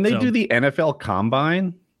 When they do the NFL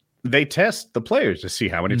Combine, they test the players to see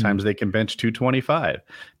how many times they can bench 225.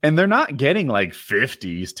 And they're not getting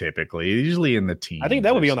 50s typically, usually in the teens. I think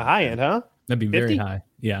that would be on the high end, huh? That'd be 50? Very high.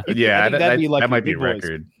 Yeah. Yeah, that might be a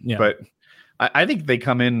record. Yeah. But I think they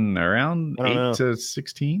come in around 8 to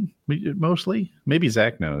 16, mostly. Maybe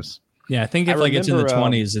Zach knows. Yeah, I think if it's in the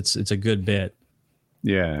 20s, it's a good bit.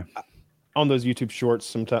 Yeah. On those YouTube shorts,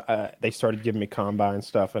 sometimes they started giving me combine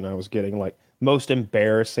stuff, and I was getting most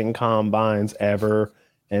embarrassing combines ever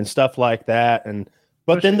and stuff like that.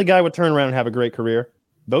 But then the guy would turn around and have a great career.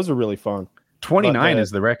 Those are really fun. 29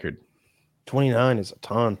 is the record. 29 is a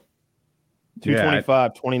ton.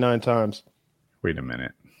 225, 29 times. Wait a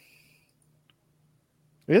minute.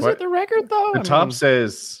 Is it the record, though? The top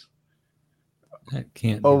says... That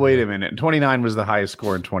can't. Oh, wait a minute. 29 was the highest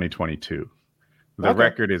score in 2022. The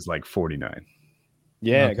record is 49.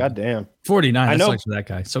 Yeah, okay. Goddamn. 49. I know for that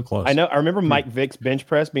guy. So close. I know. I remember Mike Vick's bench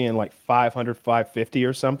press being 500, 550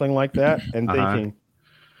 or something like that, and thinking,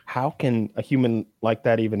 how can a human like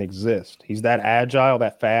that even exist? He's that agile,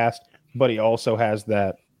 that fast, but he also has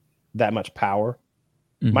that much power.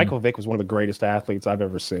 Michael Vick was one of the greatest athletes I've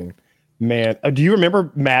ever seen. Man, do you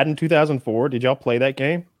remember Madden 2004? Did y'all play that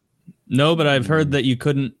game? No, but I've heard that you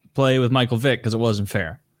couldn't play with Michael Vick because it wasn't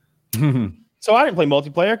fair. So I didn't play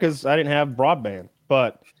multiplayer because I didn't have broadband.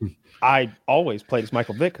 But I always played as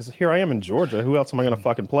Michael Vick because here I am in Georgia. Who else am I going to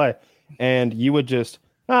fucking play? And you would just,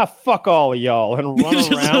 fuck all of y'all and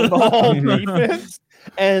run around the whole defense.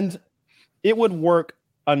 And it would work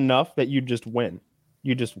enough that you just win.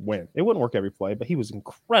 You just win. It wouldn't work every play, but he was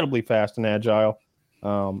incredibly fast and agile.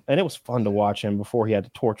 And it was fun to watch him before he had to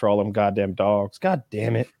torture all them goddamn dogs. God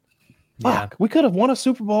damn it. Fuck, we could have won a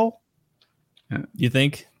Super Bowl. You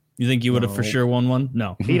think? You think you would have for sure won one?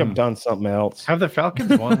 No. He'd have done something else. Have the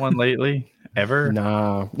Falcons won one lately? Ever?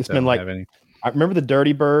 Nah. It's been like, I remember the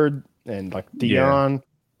Dirty Bird and like Dion.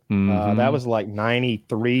 Yeah. That was like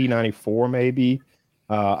 93, 94 maybe.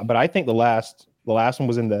 But I think the last one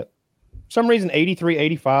was in the, for some reason, 83,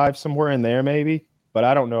 85, somewhere in there maybe. But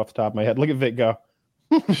I don't know off the top of my head. Look at Vic go.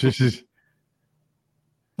 Look, just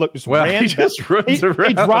he just runs around.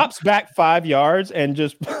 He drops back 5 yards and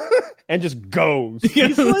just goes.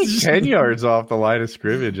 He's like 10 yards off the line of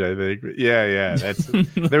scrimmage, I think. Yeah.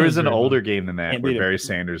 There was an older game than that where Barry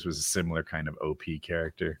Sanders was a similar kind of OP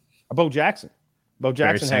character. Bo Jackson. Bo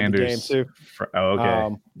Jackson had the game too.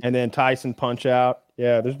 Okay. And then Tyson punch out.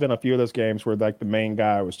 Yeah, there's been a few of those games where like the main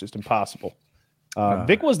guy was just impossible.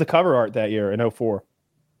 Vic was the cover art that year in 2004.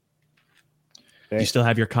 Do you still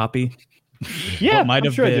have your copy? Yeah, might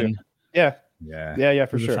have been. Yeah,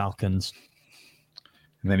 for the sure. Falcons.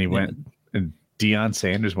 And then he went, and Deion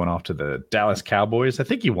Sanders went off to the Dallas Cowboys. I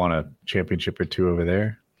think he won a championship or two over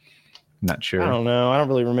there. Not sure. I don't know. I don't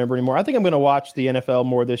really remember anymore. I think I'm going to watch the NFL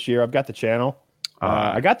more this year. I've got the channel.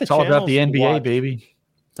 I got the. It's all about the NBA, baby.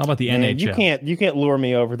 It's all about the NHL. You can't lure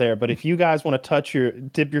me over there. But if you guys want to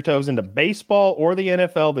dip your toes into baseball or the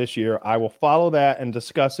NFL this year, I will follow that and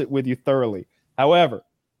discuss it with you thoroughly. However,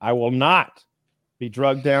 I will not be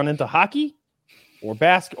drugged down into hockey or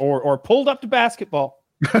or pulled up to basketball.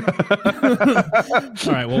 All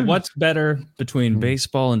right. Well, what's better between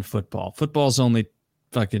baseball and football? Football's only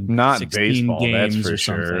fucking not 16 baseball. Games that's for or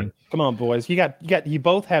sure. Something. Come on, boys. You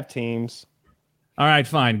both have teams. All right,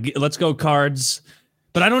 fine. Let's go cards.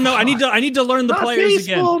 But I don't know. I need to learn the players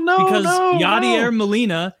baseball. again because Yadier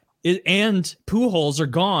Molina and Pujols are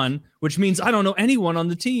gone, which means I don't know anyone on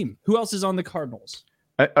the team. Who else is on the Cardinals?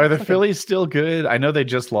 Are the Phillies still good? I know they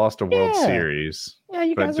just lost a World Series. Yeah,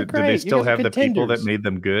 you guys are great. Do they still have the people that made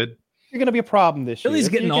them good? You're going to be a problem this year. Philly's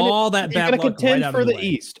getting all that bad luck. You're going to contend for the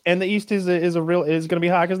East, and the East is going to be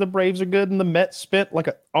high because the Braves are good, and the Mets spent like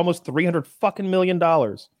almost $300 million.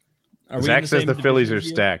 Zach says the Phillies are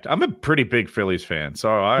stacked. I'm a pretty big Phillies fan, so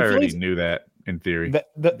I already knew that in theory.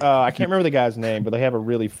 I can't remember the guy's name, but they have a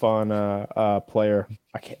really fun player.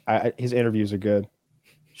 His interviews are good.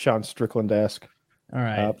 Sean Strickland-esque. All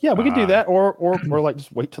right. Yeah, we could do that, or like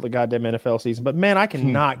just wait till the goddamn NFL season. But man, I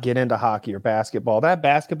cannot get into hockey or basketball. That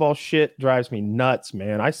basketball shit drives me nuts,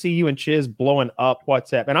 man. I see you and Chiz blowing up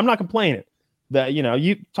WhatsApp, and I'm not complaining. That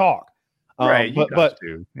you talk. Right, but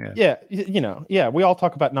we all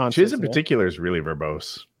talk about nonsense. Chiz in particular is really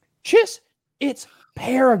verbose. Chiz, it's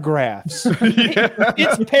paragraphs.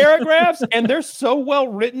 It's paragraphs, and they're so well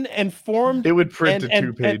written and formed. It would print to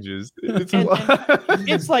 2 pages.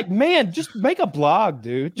 It's like, man, just make a blog,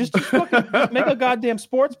 dude. Just fucking make a goddamn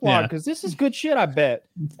sports blog because this is good shit. I bet.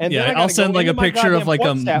 And then I'll send like a picture of like a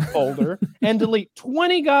WhatsApp folder and delete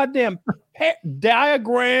 20 goddamn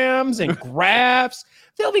diagrams and graphs.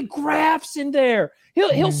 There'll be graphs in there.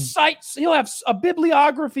 He'll have a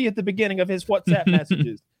bibliography at the beginning of his WhatsApp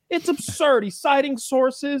messages. It's absurd. He's citing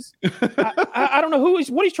sources. I don't know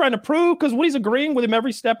what he's trying to prove, because when he's agreeing with him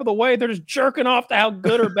every step of the way, they're just jerking off to how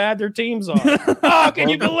good or bad their teams are. Oh, can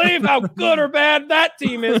you believe how good or bad that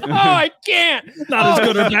team is? Oh, I can't. Not as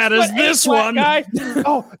good or bad as this one. Guy.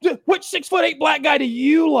 Oh, which 6'8" black guy do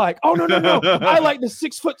you like? Oh, no. I like the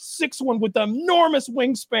 6'6" one with the enormous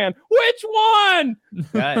wingspan. Which one?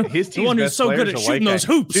 His team's the one who's so good at shooting those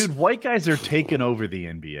hoops. Dude, white guys are taking over the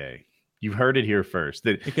NBA. You heard it here first.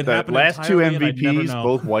 The last 2 entirely, MVPs,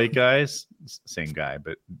 both white guys, same guy,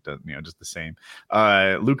 but just the same.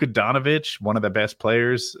 Luka Doncic, one of the best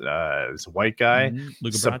players, is a white guy.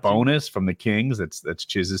 Sabonis from the Kings, that's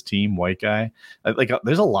Chiz's team, white guy.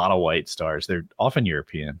 There's a lot of white stars. They're often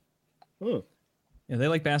European. Yeah, they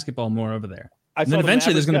like basketball more over there. And then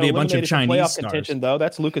eventually there's going to be a bunch of Chinese playoff stars. Contention, though.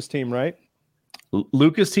 That's Luka's team, right?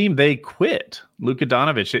 Luka's team, they quit. Luka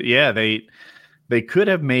Doncic, yeah, They could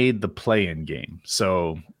have made the play-in game.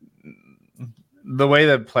 So the way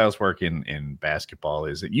that playoffs work in basketball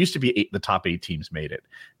is it used to be the top 8 teams made it.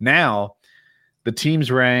 Now the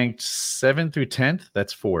teams ranked 7th through 10th.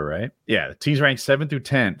 That's 4, right? Yeah. The teams ranked 7th through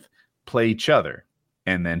 10th play each other.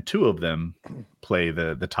 And then 2 of them play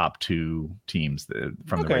the top 2 teams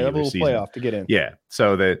from the regular season. Playoff to get in. Yeah.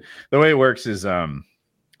 So the way it works is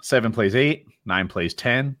 7 plays 8, 9 plays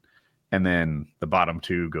 10. And then the bottom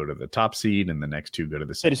 2 go to the top seed, and the next 2 go to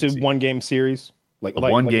the second seed. It's a 1-game series, like a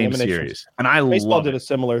 1-game series. And baseball love did a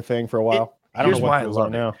similar thing for a while. I don't know why I love it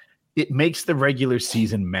now. It makes the regular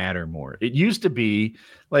season matter more. It used to be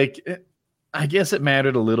I guess it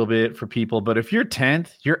mattered a little bit for people, but if you're 10th,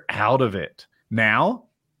 you're out of it. Now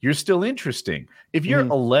you're still interesting. If you're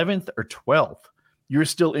 11th or 12th, you're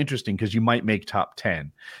still interesting because you might make top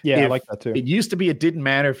 10. Yeah, I like that too. It used to be it didn't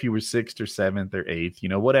matter if you were 6th or 7th or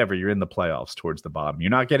 8th, whatever. You're in the playoffs towards the bottom. You're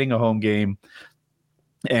not getting a home game,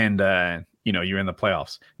 and you're in the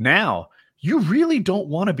playoffs. Now, you really don't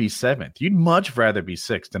want to be 7th. You'd much rather be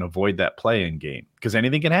 6th and avoid that play-in game because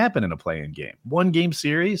anything can happen in a play-in game. 1-game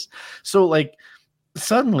series. So, like,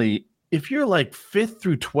 suddenly, if you're like 5th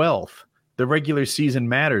through 12th, the regular season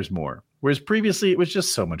matters more. Whereas previously, it was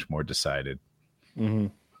just so much more decided. Mm-hmm.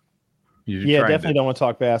 Yeah, definitely don't want to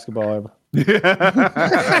talk basketball ever.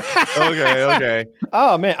 Okay.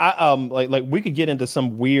 Oh man, I like we could get into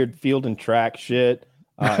some weird field and track shit.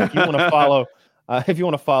 If you want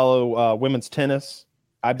to follow, women's tennis,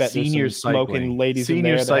 I bet senior there's some smoking ladies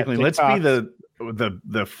senior in there. Cycling. Let's be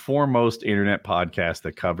the foremost internet podcast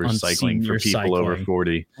that covers cycling for people over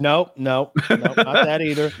 40. No, not that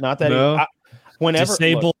either. Not that either. Whenever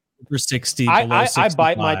disabled over 60, I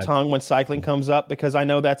bite my tongue when cycling comes up because I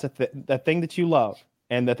know that's the thing that you love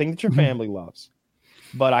and the thing that your family loves.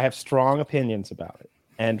 But I have strong opinions about it,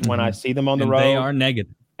 and when I see them on the road, they are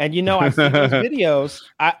negative. And I see those videos.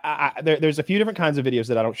 There's a few different kinds of videos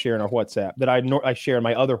that I don't share in our WhatsApp that I share in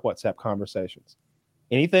my other WhatsApp conversations.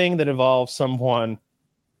 Anything that involves someone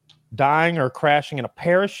dying or crashing in a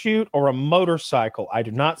parachute or a motorcycle, I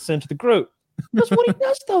do not send to the group. That's what he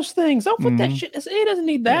does. Those things. Don't put that shit. He doesn't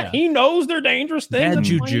need that. Yeah. He knows they're dangerous things.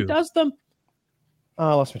 That's why he does them.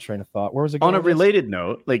 Oh, lost my train of thought. Where was it going? On a related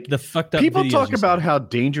note, like the fucked up people talk about how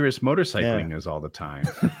dangerous motorcycling is all the time.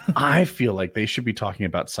 I feel like they should be talking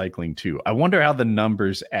about cycling too. I wonder how the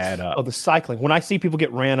numbers add up. Oh, the cycling. When I see people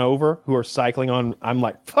get ran over who are cycling on, I'm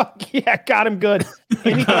like, fuck yeah, got him good.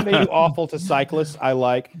 Anything they do awful to cyclists, I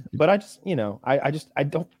like. But I just, I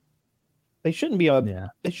don't. They shouldn't be on. Yeah.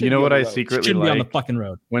 They shouldn't what I secretly shouldn't like? Be on the fucking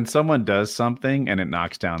road. When someone does something and it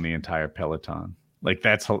knocks down the entire peloton. Like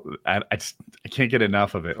that's I can't get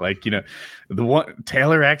enough of it. Like, the one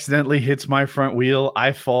Taylor accidentally hits my front wheel,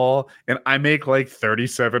 I fall, and I make like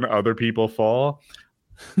 37 other people fall.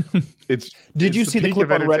 Did you see the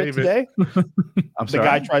clip on Reddit today? I'm sorry. The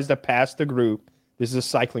guy tries to pass the group. This is a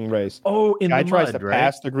cycling race. Oh, the guy tries to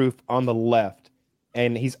pass the group on the left,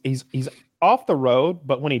 and he's off the road.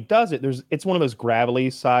 But when he does it, it's one of those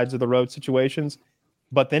gravelly sides of the road situations.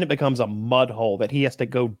 But then it becomes a mud hole that he has to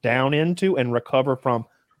go down into and recover from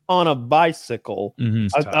on a bicycle,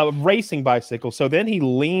 a racing bicycle. So then he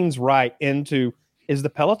leans right into, is the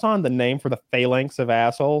Peloton the name for the phalanx of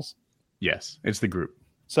assholes? Yes, it's the group.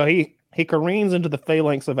 So he careens into the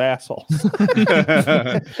phalanx of assholes.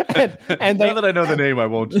 and now that I know the name, I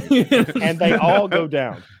won't. And they all go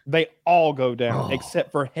down. They all go down,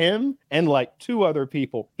 except for him and like 2 other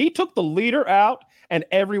people. He took the leader out and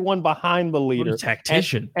everyone behind the leader. What a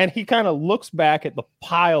tactician. And he kind of looks back at the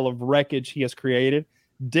pile of wreckage he has created,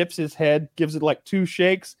 dips his head, gives it like 2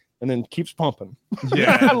 shakes, and then keeps pumping.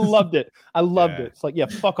 Yeah, I loved it. It's like, yeah,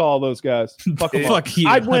 fuck all those guys. Fuck you.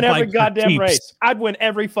 I'd win every goddamn race. I'd win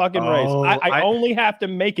every fucking race. I only have to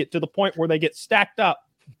make it to the point where they get stacked up,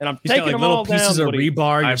 and I'm taking them all down. Pieces of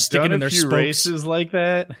rebar. You're sticking in their spokes. Races like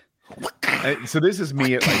that. So this is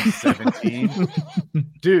me at like 17,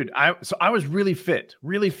 dude. I was really fit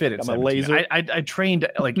at 17. I trained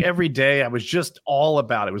like every day. I was just all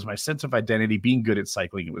about it. It was my sense of identity, being good at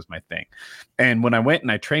cycling. It was my thing. And when I went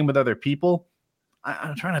and I trained with other people,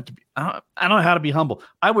 I'm trying not to be. I don't know how to be humble.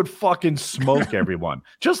 I would fucking smoke everyone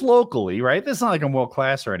just locally, right? It's not like I'm world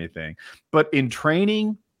class or anything, but in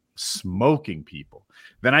training, smoking people.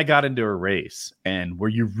 Then I got into a race, and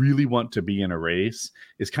where you really want to be in a race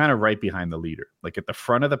is kind of right behind the leader, like at the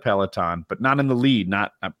front of the peloton, but not in the lead,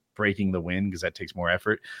 not breaking the wind because that takes more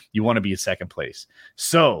effort. You want to be in second place.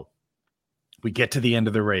 So we get to the end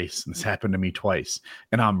of the race, and this happened to me twice,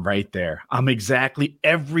 and I'm right there. I'm exactly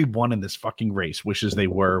everyone in this fucking race wishes they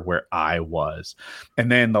were where I was.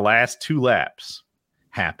 And then the last 2 laps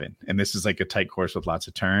happen, and this is like a tight course with lots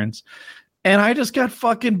of turns, and I just got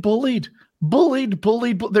fucking bullied.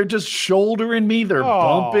 They're just shouldering me. They're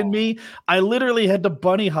bumping me. I literally had to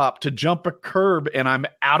bunny hop to jump a curb, and I'm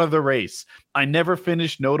out of the race. I never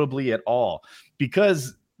finished notably at all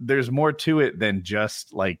because there's more to it than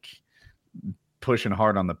just like pushing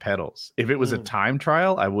hard on the pedals. If it was a time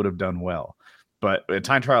trial, I would have done well. But a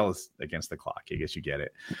time trial is against the clock. I guess you get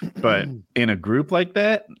it. But in a group like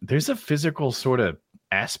that, there's a physical sort of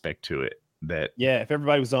aspect to it that if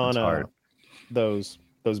everybody was on those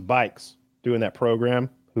bikes doing that program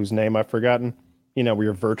whose name I've forgotten, where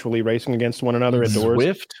you're virtually racing against one another indoors.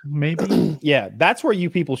 Zwift, maybe? Yeah, that's where you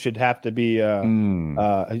people should have to be, where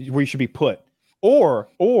you should be put. Or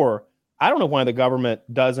I don't know why the government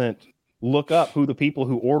doesn't look up who the people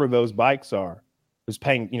who order those bikes are, who's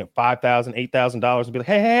paying, $5,000, $8,000, and be like,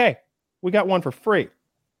 hey, we got one for free.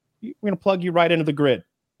 We're going to plug you right into the grid.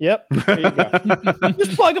 Yep. There you go.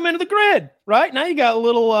 Just plug them into the grid, right? Now you got a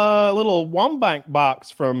little Wombank box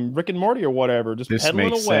from Rick and Morty or whatever, just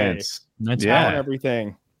pedaling away. Sense. That's on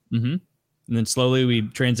everything. Mm-hmm. And then slowly we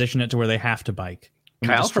transition it to where they have to bike.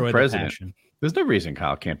 Kyle for president. There's no reason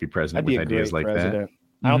Kyle can't be president with ideas like that.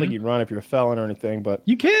 I don't think you'd run if you're a felon or anything, but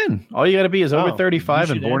you can. All you got to be is over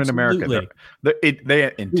 35 and born in America.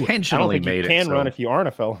 They intentionally made it. You can run if you aren't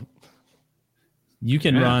a felon. You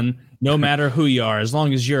can run no matter who you are, as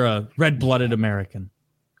long as you're a red-blooded American.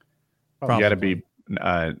 Probably. You got to be,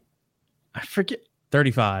 I forget.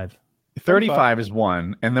 35. 35 is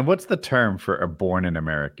one. And then what's the term for a born in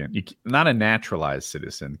American? Not a naturalized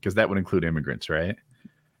citizen, because that would include immigrants, right?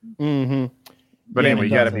 Mm-hmm. But anyway,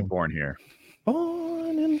 you got to be born here.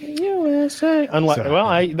 Born in the USA.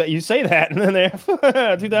 You say that, and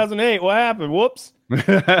then 2008, what happened? Whoops.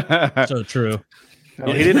 So true.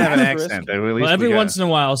 Well, he didn't have an accent. Every once in a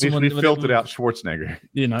while, someone filtered out Schwarzenegger.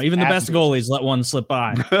 Even the best goalies let one slip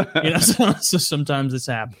by. So sometimes this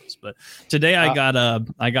happens. But today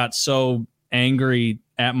I got so angry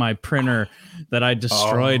at my printer that I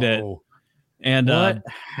destroyed it. And what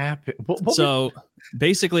happened? So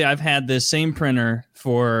basically, I've had this same printer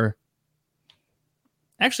for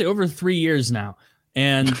actually over 3 years now.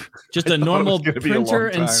 And just a normal printer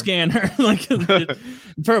and scanner,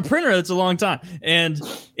 for a printer, that's a long time. And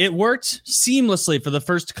it worked seamlessly for the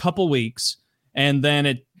first couple weeks, and then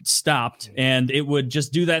it stopped. And it would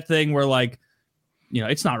just do that thing where,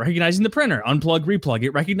 it's not recognizing the printer. Unplug, replug.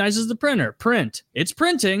 It recognizes the printer. Print. It's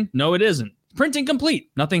printing. No, it isn't. Printing complete.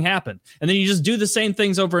 Nothing happened. And then you just do the same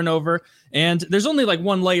things over and over. And there's only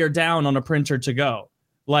one layer down on a printer to go.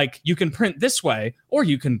 You can print this way, or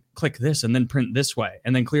you can click this and then print this way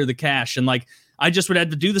and then clear the cache. And I just would have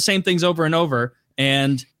to do the same things over and over.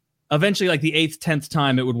 And eventually, the 8th, 10th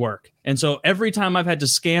time, it would work. And so every time I've had to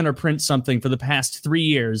scan or print something for the past 3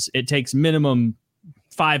 years, it takes minimum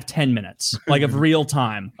 5-10 minutes, of real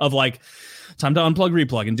time of time to unplug,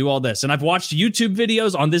 replug, and do all this. And I've watched YouTube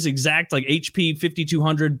videos on this exact HP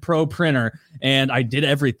 5200 Pro printer, and I did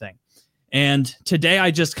everything. And today I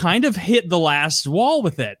just kind of hit the last wall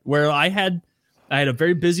with it, where I had a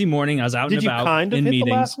very busy morning. I was out and about in meetings. Did you hit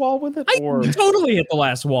the last wall with it? I totally hit the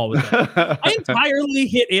last wall with it. I entirely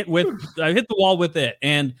hit the wall with it.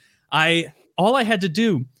 And all I had to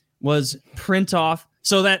do was print off.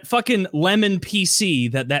 So that fucking Lemon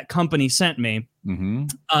PC that company sent me,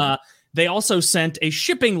 they also sent a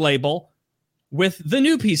shipping label with the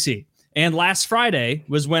new PC. And last Friday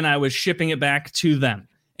was when I was shipping it back to them.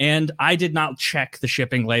 And I did not check the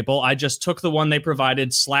shipping label. I just took the one they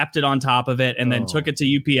provided, slapped it on top of it, and then took it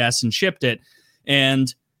to UPS and shipped it.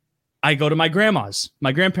 And I go to my grandparents,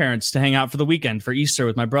 to hang out for the weekend for Easter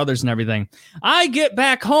with my brothers and everything. I get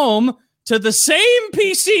back home to the same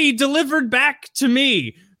PC delivered back to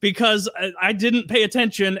me because I didn't pay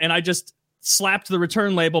attention, and I just slapped the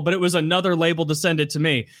return label, but it was another label to send it to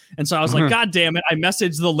me. And so I was like, God damn it. I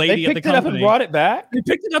messaged the lady at the company. They picked it up and brought it back? They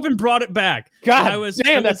picked it up and brought it back. God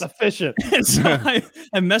damn, that's efficient. And so I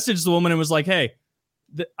messaged the woman and was like, hey,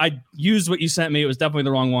 I used what you sent me. It was definitely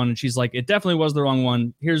the wrong one. And she's like, it definitely was the wrong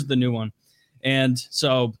one. Here's the new one. And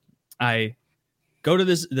so I go to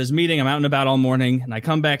this meeting. I'm out and about all morning, and I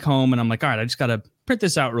come back home, and I'm like, all right, I just got to print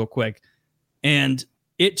this out real quick. And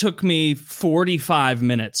it took me 45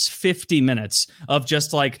 minutes, 50 minutes of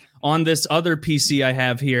just on this other PC I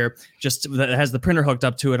have here, just that has the printer hooked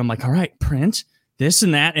up to it. I'm like, all right, print this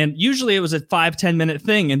and that. And usually it was a 5-10 minute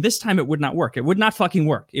thing. And this time it would not work. It would not fucking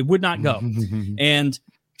work. It would not go. And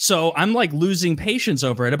so I'm losing patience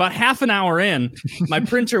over it. About half an hour in, my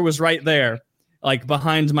printer was right there,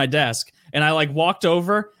 behind my desk. And I walked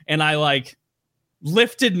over and I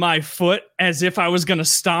lifted my foot as if I was going to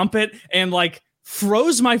stomp it and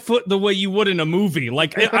froze my foot the way you would in a movie.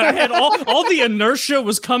 I had all the inertia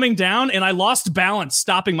was coming down, and I lost balance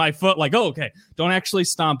stopping my foot. Oh, okay, don't actually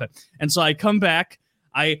stomp it. And so I come back.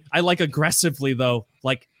 I aggressively though,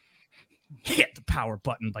 hit the power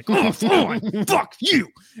button. Oh, fine, fuck you.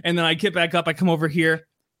 And then I get back up. I come over here.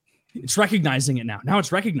 It's recognizing it now. Now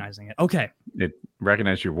it's recognizing it. Okay. It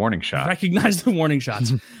recognized your warning shot. Recognize the warning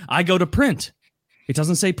shots. I go to print. It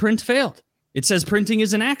doesn't say print failed. It says printing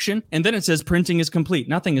is in action, and then it says printing is complete.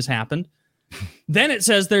 Nothing has happened. Then it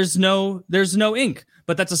says there's no ink,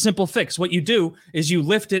 but that's a simple fix. What you do is you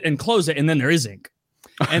lift it and close it, and then there is ink.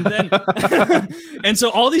 And then, and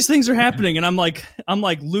so all these things are happening, and I'm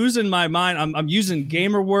losing my mind. I'm using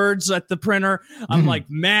gamer words at the printer. I'm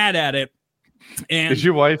mad at it. And is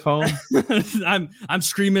your wife home? I'm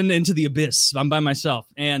screaming into the abyss. I'm by myself.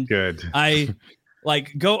 And good. I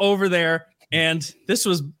like go over there, and this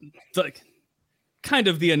was like kind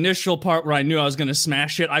of the initial part where I knew I was going to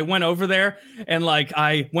smash it. I went over there and like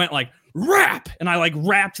I went like wrap, and I like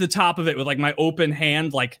wrapped the top of it with like my open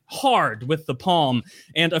hand, like hard with the palm,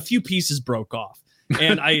 and a few pieces broke off.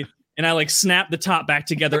 And I like snapped the top back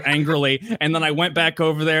together angrily, and then I went back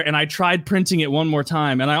over there and I tried printing it one more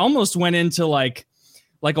time, and I almost went into like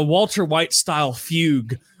a Walter White style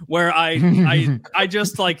fugue where I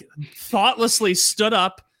just like thoughtlessly stood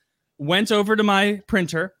up, went over to my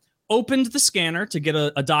printer, opened the scanner to get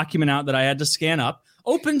a document out that I had to scan up,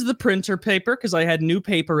 opened the printer paper because I had new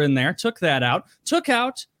paper in there, took that out, took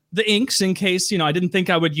out the inks in case, I didn't think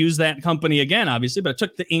I would use that company again, obviously, but I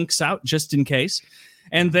took the inks out just in case.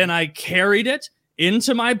 And then I carried it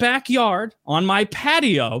into my backyard on my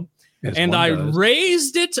patio, and I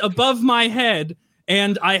raised it above my head,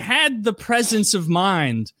 and I had the presence of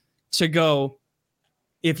mind to go,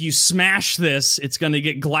 if you smash this, it's going to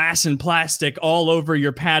get glass and plastic all over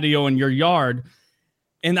your patio and your yard.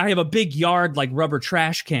 And I have a big yard, like rubber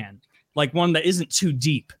trash can, like one that isn't too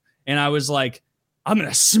deep. And I was like, I'm going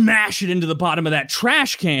to smash it into the bottom of that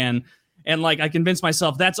trash can. And like, I convinced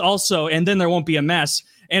myself that's also, and then there won't be a mess.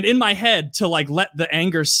 And in my head, to like let the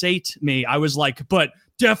anger sate me, I was like, but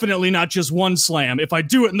definitely not just one slam. If I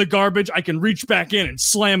do it in the garbage, I can reach back in and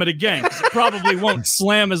slam it again. It probably won't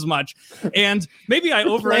slam as much. And maybe I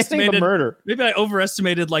overestimated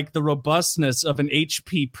like the robustness of an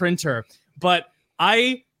HP printer, but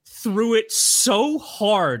I threw it so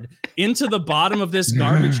hard into the bottom of this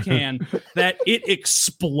garbage can that it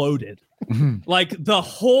exploded. Like the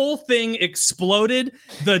whole thing exploded.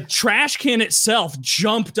 The trash can itself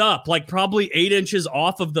jumped up like probably 8 inches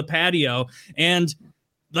off of the patio, and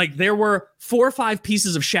like there were 4 or 5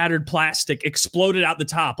 pieces of shattered plastic exploded out the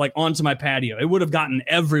top, like onto my patio. It would have gotten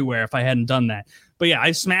everywhere if I hadn't done that. But yeah,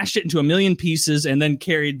 I smashed it into a million pieces and then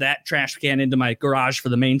carried that trash can into my garage for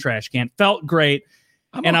the main trash can. Felt great.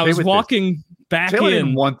 And I was walking back Taylor in.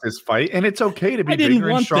 Didn't want this fight, and it's okay to be bigger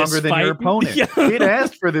and stronger than your opponent. Yeah. It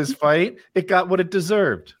asked for this fight. It got what it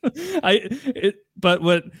deserved. But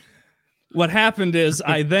what happened is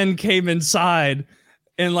I then came inside,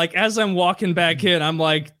 and like as I'm walking back in, I'm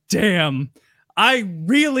like, damn, I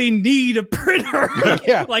really need a printer.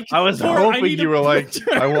 Yeah, like I was hoping you were like,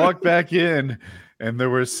 I walked back in and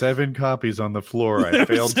there were 7 copies on the floor. I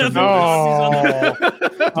failed to notice.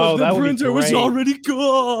 The printer was already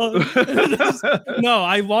gone. No,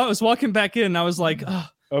 I was walking back in and I was like,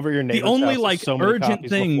 over your neighbor's the only house, like so urgent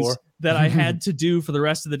things that I had to do for the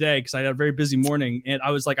rest of the day, because I had a very busy morning, and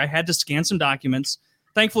I was like, I had to scan some documents.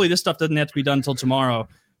 Thankfully, this stuff doesn't have to be done until tomorrow.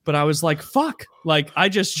 But I was like, fuck, like I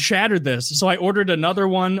just shattered this. So I ordered another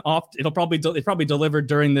one off. It probably delivered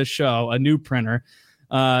during this show, a new printer.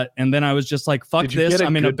 And then I was just like, fuck this.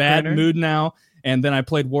 I'm in a bad mood now. And then I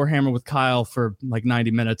played Warhammer with Kyle for like 90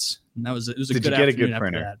 minutes. And it was a good afternoon. Did you get a good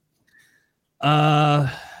printer?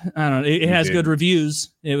 I don't know. It has good reviews.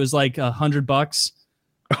 It was like $100.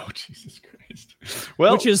 Oh, Jesus Christ.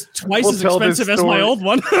 Well, which is twice as expensive as my old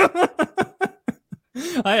one.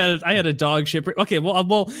 I had a dog ship. Okay,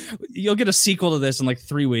 well, you'll get a sequel to this in like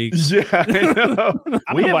 3 weeks. Yeah, I know.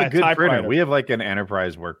 We have a good printer. We have like an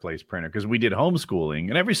enterprise workplace printer because we did homeschooling,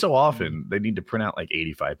 and every so often they need to print out like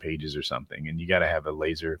 85 pages or something, and you got to have a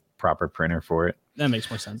laser proper printer for it. That makes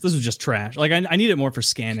more sense. This was just trash. Like I need it more for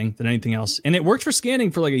scanning than anything else, and it worked for scanning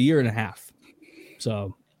for like a year and a half.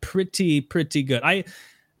 So pretty good.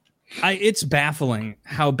 It's baffling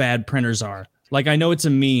how bad printers are. Like I know it's a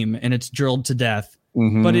meme and it's drilled to death.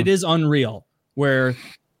 Mm-hmm. But it is unreal where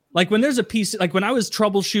like when there's a PC, like when I was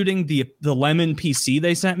troubleshooting the Lemon PC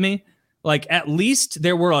they sent me, like at least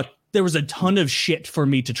there was a ton of shit for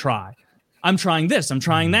me to try. I'm trying this. I'm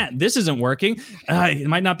trying that. This isn't working. It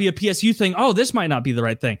might not be a PSU thing. Oh, this might not be the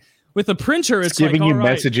right thing. With a printer, it's giving like, you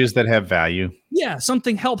messages that have value. Yeah,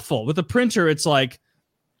 something helpful. With a printer, it's like,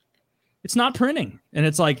 it's not printing. And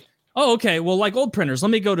it's like, oh, okay. Well, like old printers,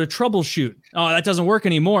 let me go to troubleshoot. Oh, that doesn't work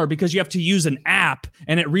anymore because you have to use an app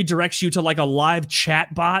and it redirects you to like a live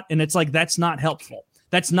chat bot. And it's like, that's not helpful.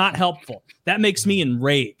 That's not helpful. That makes me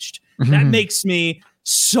enraged. That makes me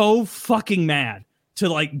so fucking mad to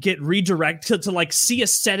like get redirected to like see a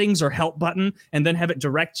settings or help button and then have it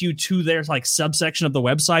direct you to their like subsection of the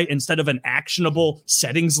website instead of an actionable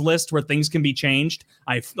settings list where things can be changed.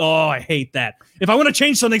 I hate that. If I want to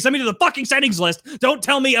change something, send me to the fucking settings list. Don't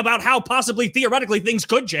tell me about how possibly theoretically things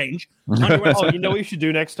could change. Oh, you know what you should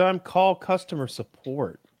do next time? Call customer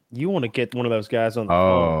support. You want to get one of those guys on the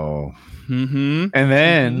phone.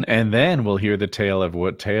 And then we'll hear the tale of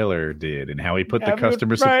what Taylor did and how he put the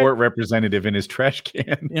customer support representative in his trash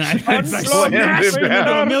can. Yeah, I smashed him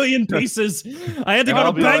into a million pieces. I had to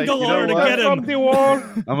go to Bangalore to get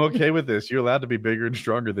him. I'm okay with this. You're allowed to be bigger and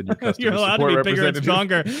stronger than your customer You're allowed support to be bigger and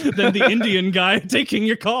stronger than the Indian guy taking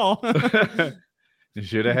your call. You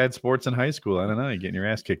should have had sports in high school. I don't know. You're getting your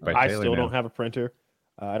ass kicked by Taylor. I still don't have a printer.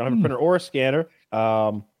 I don't have a printer or a scanner.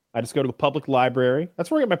 I just go to the public library.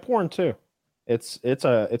 That's where I get my porn too. It's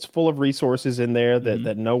full of resources in there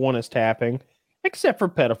that no one is tapping, except for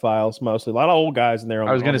pedophiles mostly. A lot of old guys in there.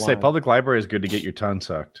 I was going to say public library is good to get your tongue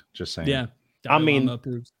sucked. Just saying. Yeah. I mean,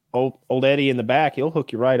 old Eddie in the back, he'll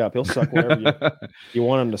hook you right up. He'll suck wherever you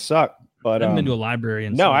want him to suck. But I've been to a library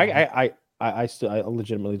and no, I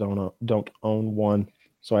legitimately don't own one,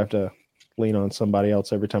 so I have to lean on somebody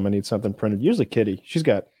else every time I need something printed. Usually Kitty. She's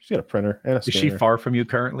got a printer and a scanner. Is she far from you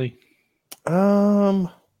currently?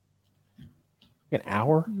 An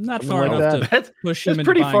hour? Not far enough to push him. That's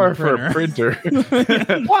pretty far for a printer.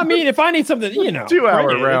 Well, I mean, if I need something,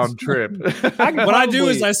 2-hour round trip. What I do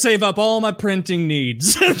is I save up all my printing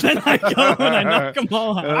needs, and then I go and I knock them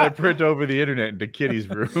all out. I print over the internet into Kitty's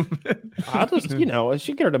room. I'll just,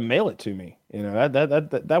 she get her to mail it to me.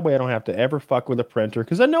 That way I don't have to ever fuck with a printer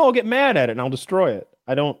because I know I'll get mad at it and I'll destroy it.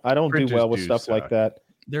 I don't Printers do well with stuff like that.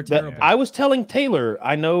 They're terrible. I was telling Taylor,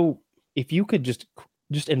 I know if you could just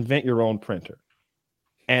invent your own printer.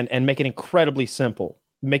 And make it incredibly simple.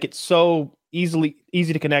 Make it so easy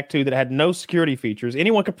to connect to that it had no security features.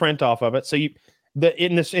 Anyone could print off of it. So in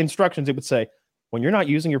the instructions, it would say, when you're not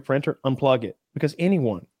using your printer, unplug it. Because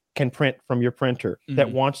anyone can print from your printer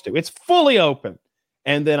that wants to. It's fully open.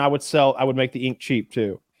 And then I would make the ink cheap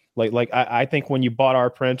too. I think when you bought our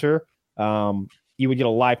printer, you would get a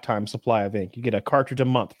lifetime supply of ink. You get a cartridge a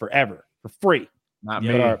month forever for free. Not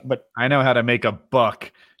me. But I know how to make a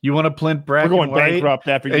buck. You want to print black and white? We're going bankrupt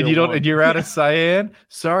after and you're out of cyan?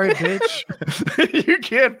 Sorry, bitch. You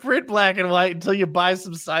can't print black and white until you buy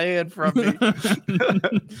some cyan from me.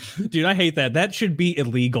 Dude, I hate that. That should be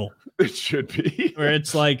illegal. It should be. Where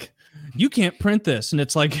it's like, you can't print this. And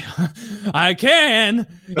it's like, I can.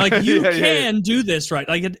 Like, you can do this, right?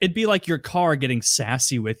 Like, it'd be like your car getting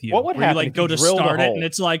sassy with you. What would happen? You go to start it, and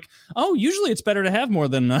it's like, oh, usually it's better to have more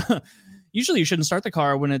than... usually you shouldn't start the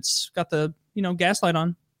car when it's got the, gas light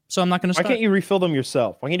on. So I'm not going to start. Why can't you refill them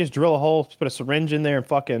yourself? Why can't you just drill a hole, put a syringe in there and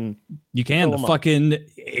fucking... You can. The fucking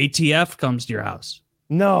ATF comes to your house.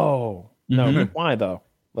 No. Why though?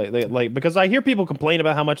 Like because I hear people complain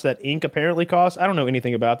about how much that ink apparently costs. I don't know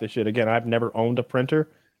anything about this shit. Again, I've never owned a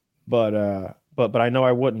printer, but I know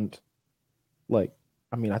I wouldn't. I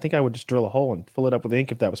think I would just drill a hole and fill it up with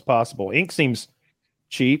ink if that was possible. Ink seems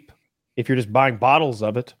cheap if you're just buying bottles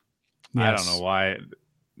of it. Yes.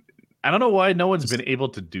 I don't know why no one's been able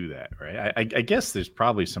to do that, right? I guess there's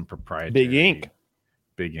probably some proprietary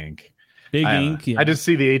big ink. Yeah. I just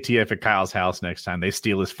see the ATF at Kyle's house next time. They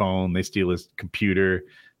steal his phone, they steal his computer.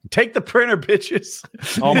 Take the printer, bitches.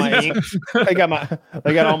 All my ink. They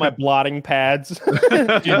got all my blotting pads. Dude,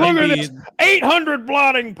 look at this. 800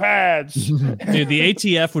 blotting pads. Dude, the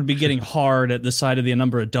ATF would be getting hard at the sight of the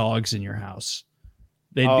number of dogs in your house.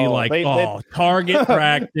 They'd be like, target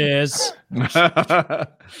practice. I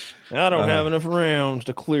don't have enough rounds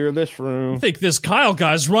to clear this room. I think this Kyle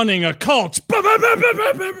guy's running a cult.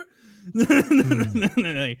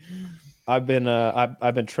 I've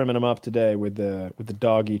been trimming them up today with the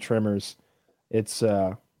doggy trimmers. It's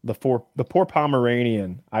the poor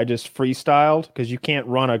Pomeranian. I just freestyled because you can't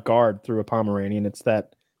run a guard through a Pomeranian. It's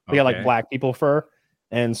that they got like black people fur,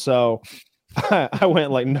 and so I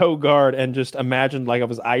went like no guard and just imagined like I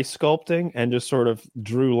was ice sculpting and just sort of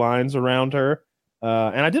drew lines around her.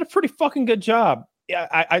 And I did a pretty fucking good job. Yeah,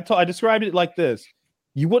 I described it like this: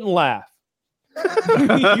 you wouldn't laugh.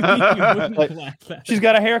 She's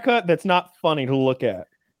got a haircut that's not funny to look at.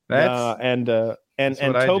 And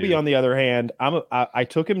Toby, on the other hand, I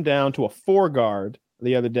took him down to a 4-guard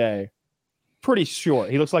the other day. Pretty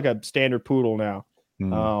short. He looks like a standard poodle now.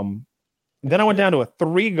 Then I went down to a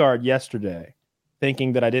 3-guard yesterday,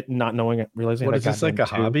 thinking that I did not knowing it, realizing what is this like a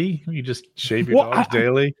hobby? You just shave your dogs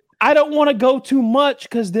daily? I don't want to go too much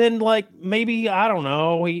because then, like, maybe I don't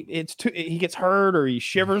know. He gets hurt or he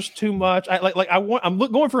shivers too much. I'm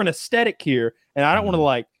going for an aesthetic here, and I don't want to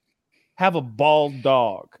like have a bald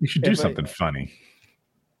dog. You should do something funny.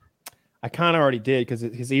 I kind of already did because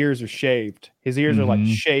his ears are shaved. His ears are like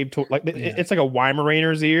shaved, it's like a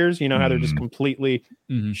Weimarainer's ears. You know how they're just completely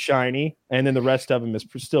shiny, and then the rest of him is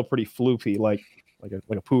still pretty floopy, like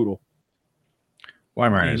a poodle.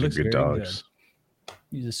 Weimaraners are good dogs.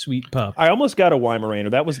 He's a sweet pup. I almost got a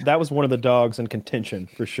Weimaraner. That was one of the dogs in contention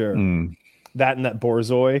for sure. That and that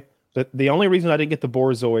Borzoi. But the only reason I didn't get the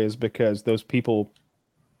Borzoi is because those people,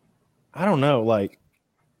 I don't know, like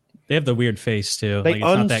they have the weird face too. They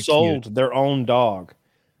unsold their own dog.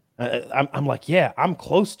 I'm like, yeah, I'm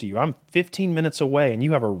close to you. I'm 15 minutes away, and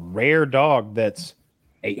you have a rare dog that's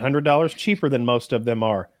 $800 cheaper than most of them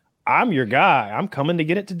are. I'm your guy. I'm coming to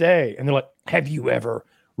get it today. And they're like, have you ever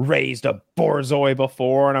raised a Borzoi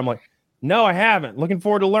before? And I'm like, no, I haven't. Looking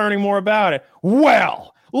forward to learning more about it.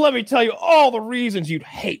 Well, let me tell you all the reasons you'd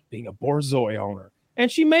hate being a Borzoi owner.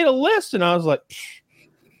 And she made a list, and I was like,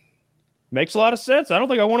 makes a lot of sense. I don't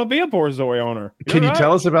think I want to be a Borzoi owner. Can you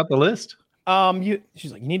tell us about the list?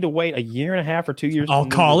 She's like, you need to wait 1.5 years or 2 years. I'll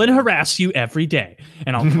call and harass you every day,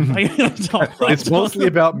 and I'll. It's mostly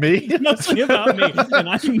about me. It's mostly about me, and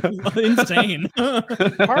I'm insane.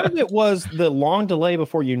 Part of it was the long delay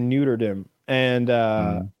before you neutered him, and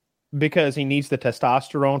because he needs the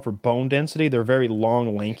testosterone for bone density. They're very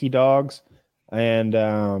long, lanky dogs, and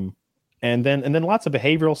then lots of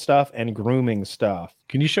behavioral stuff and grooming stuff.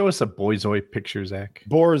 Can you show us a Borzoi picture, Zach?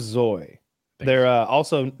 Borzoi. They're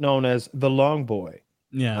also known as the long boy.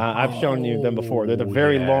 Yeah, I've shown you them before. They're the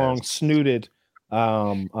very long, snooted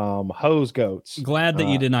hose goats. Glad that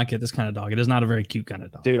you did not get this kind of dog. It is not a very cute kind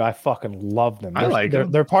of dog, dude. I fucking love them. I like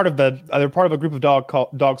them. They're part of a group of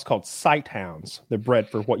dogs called sight hounds. They're bred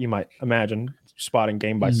for what you might imagine spotting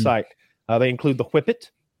game by sight. They include the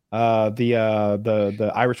Whippet,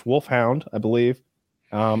 the Irish Wolfhound, I believe,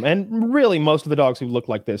 and really most of the dogs who look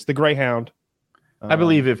like this. The Greyhound. I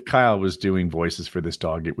believe if Kyle was doing voices for this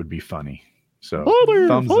dog, it would be funny. So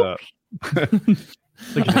thumbs up.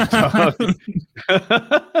 Look at that dog.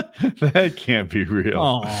 That can't be real.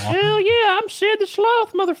 Aww. Hell yeah, I'm Sid the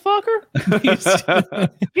Sloth, motherfucker.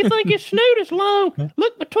 You think your snoot is long?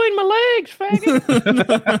 Look between my legs, faggot.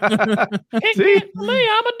 Can't get me,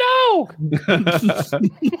 I'm a dog.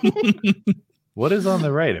 What is on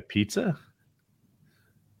the right? A pizza?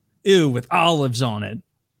 Ew, with olives on it.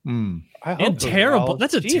 And terrible.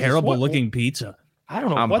 That's a terrible looking pizza. I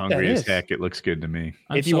don't know. I'm what hungry that as is. heck. It looks good to me.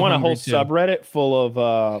 If you want a whole subreddit full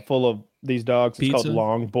of these dogs, it's called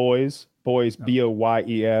Long Boys. Boys,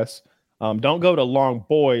 Boyes. Don't go to Long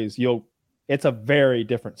Boys. It's a very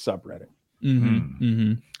different subreddit.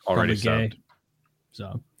 Already subbed.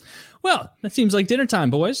 So, well, that seems like dinner time,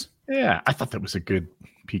 boys. Yeah, I thought that was a good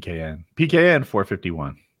PKN. PKN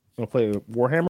 451. Want to play Warhammer?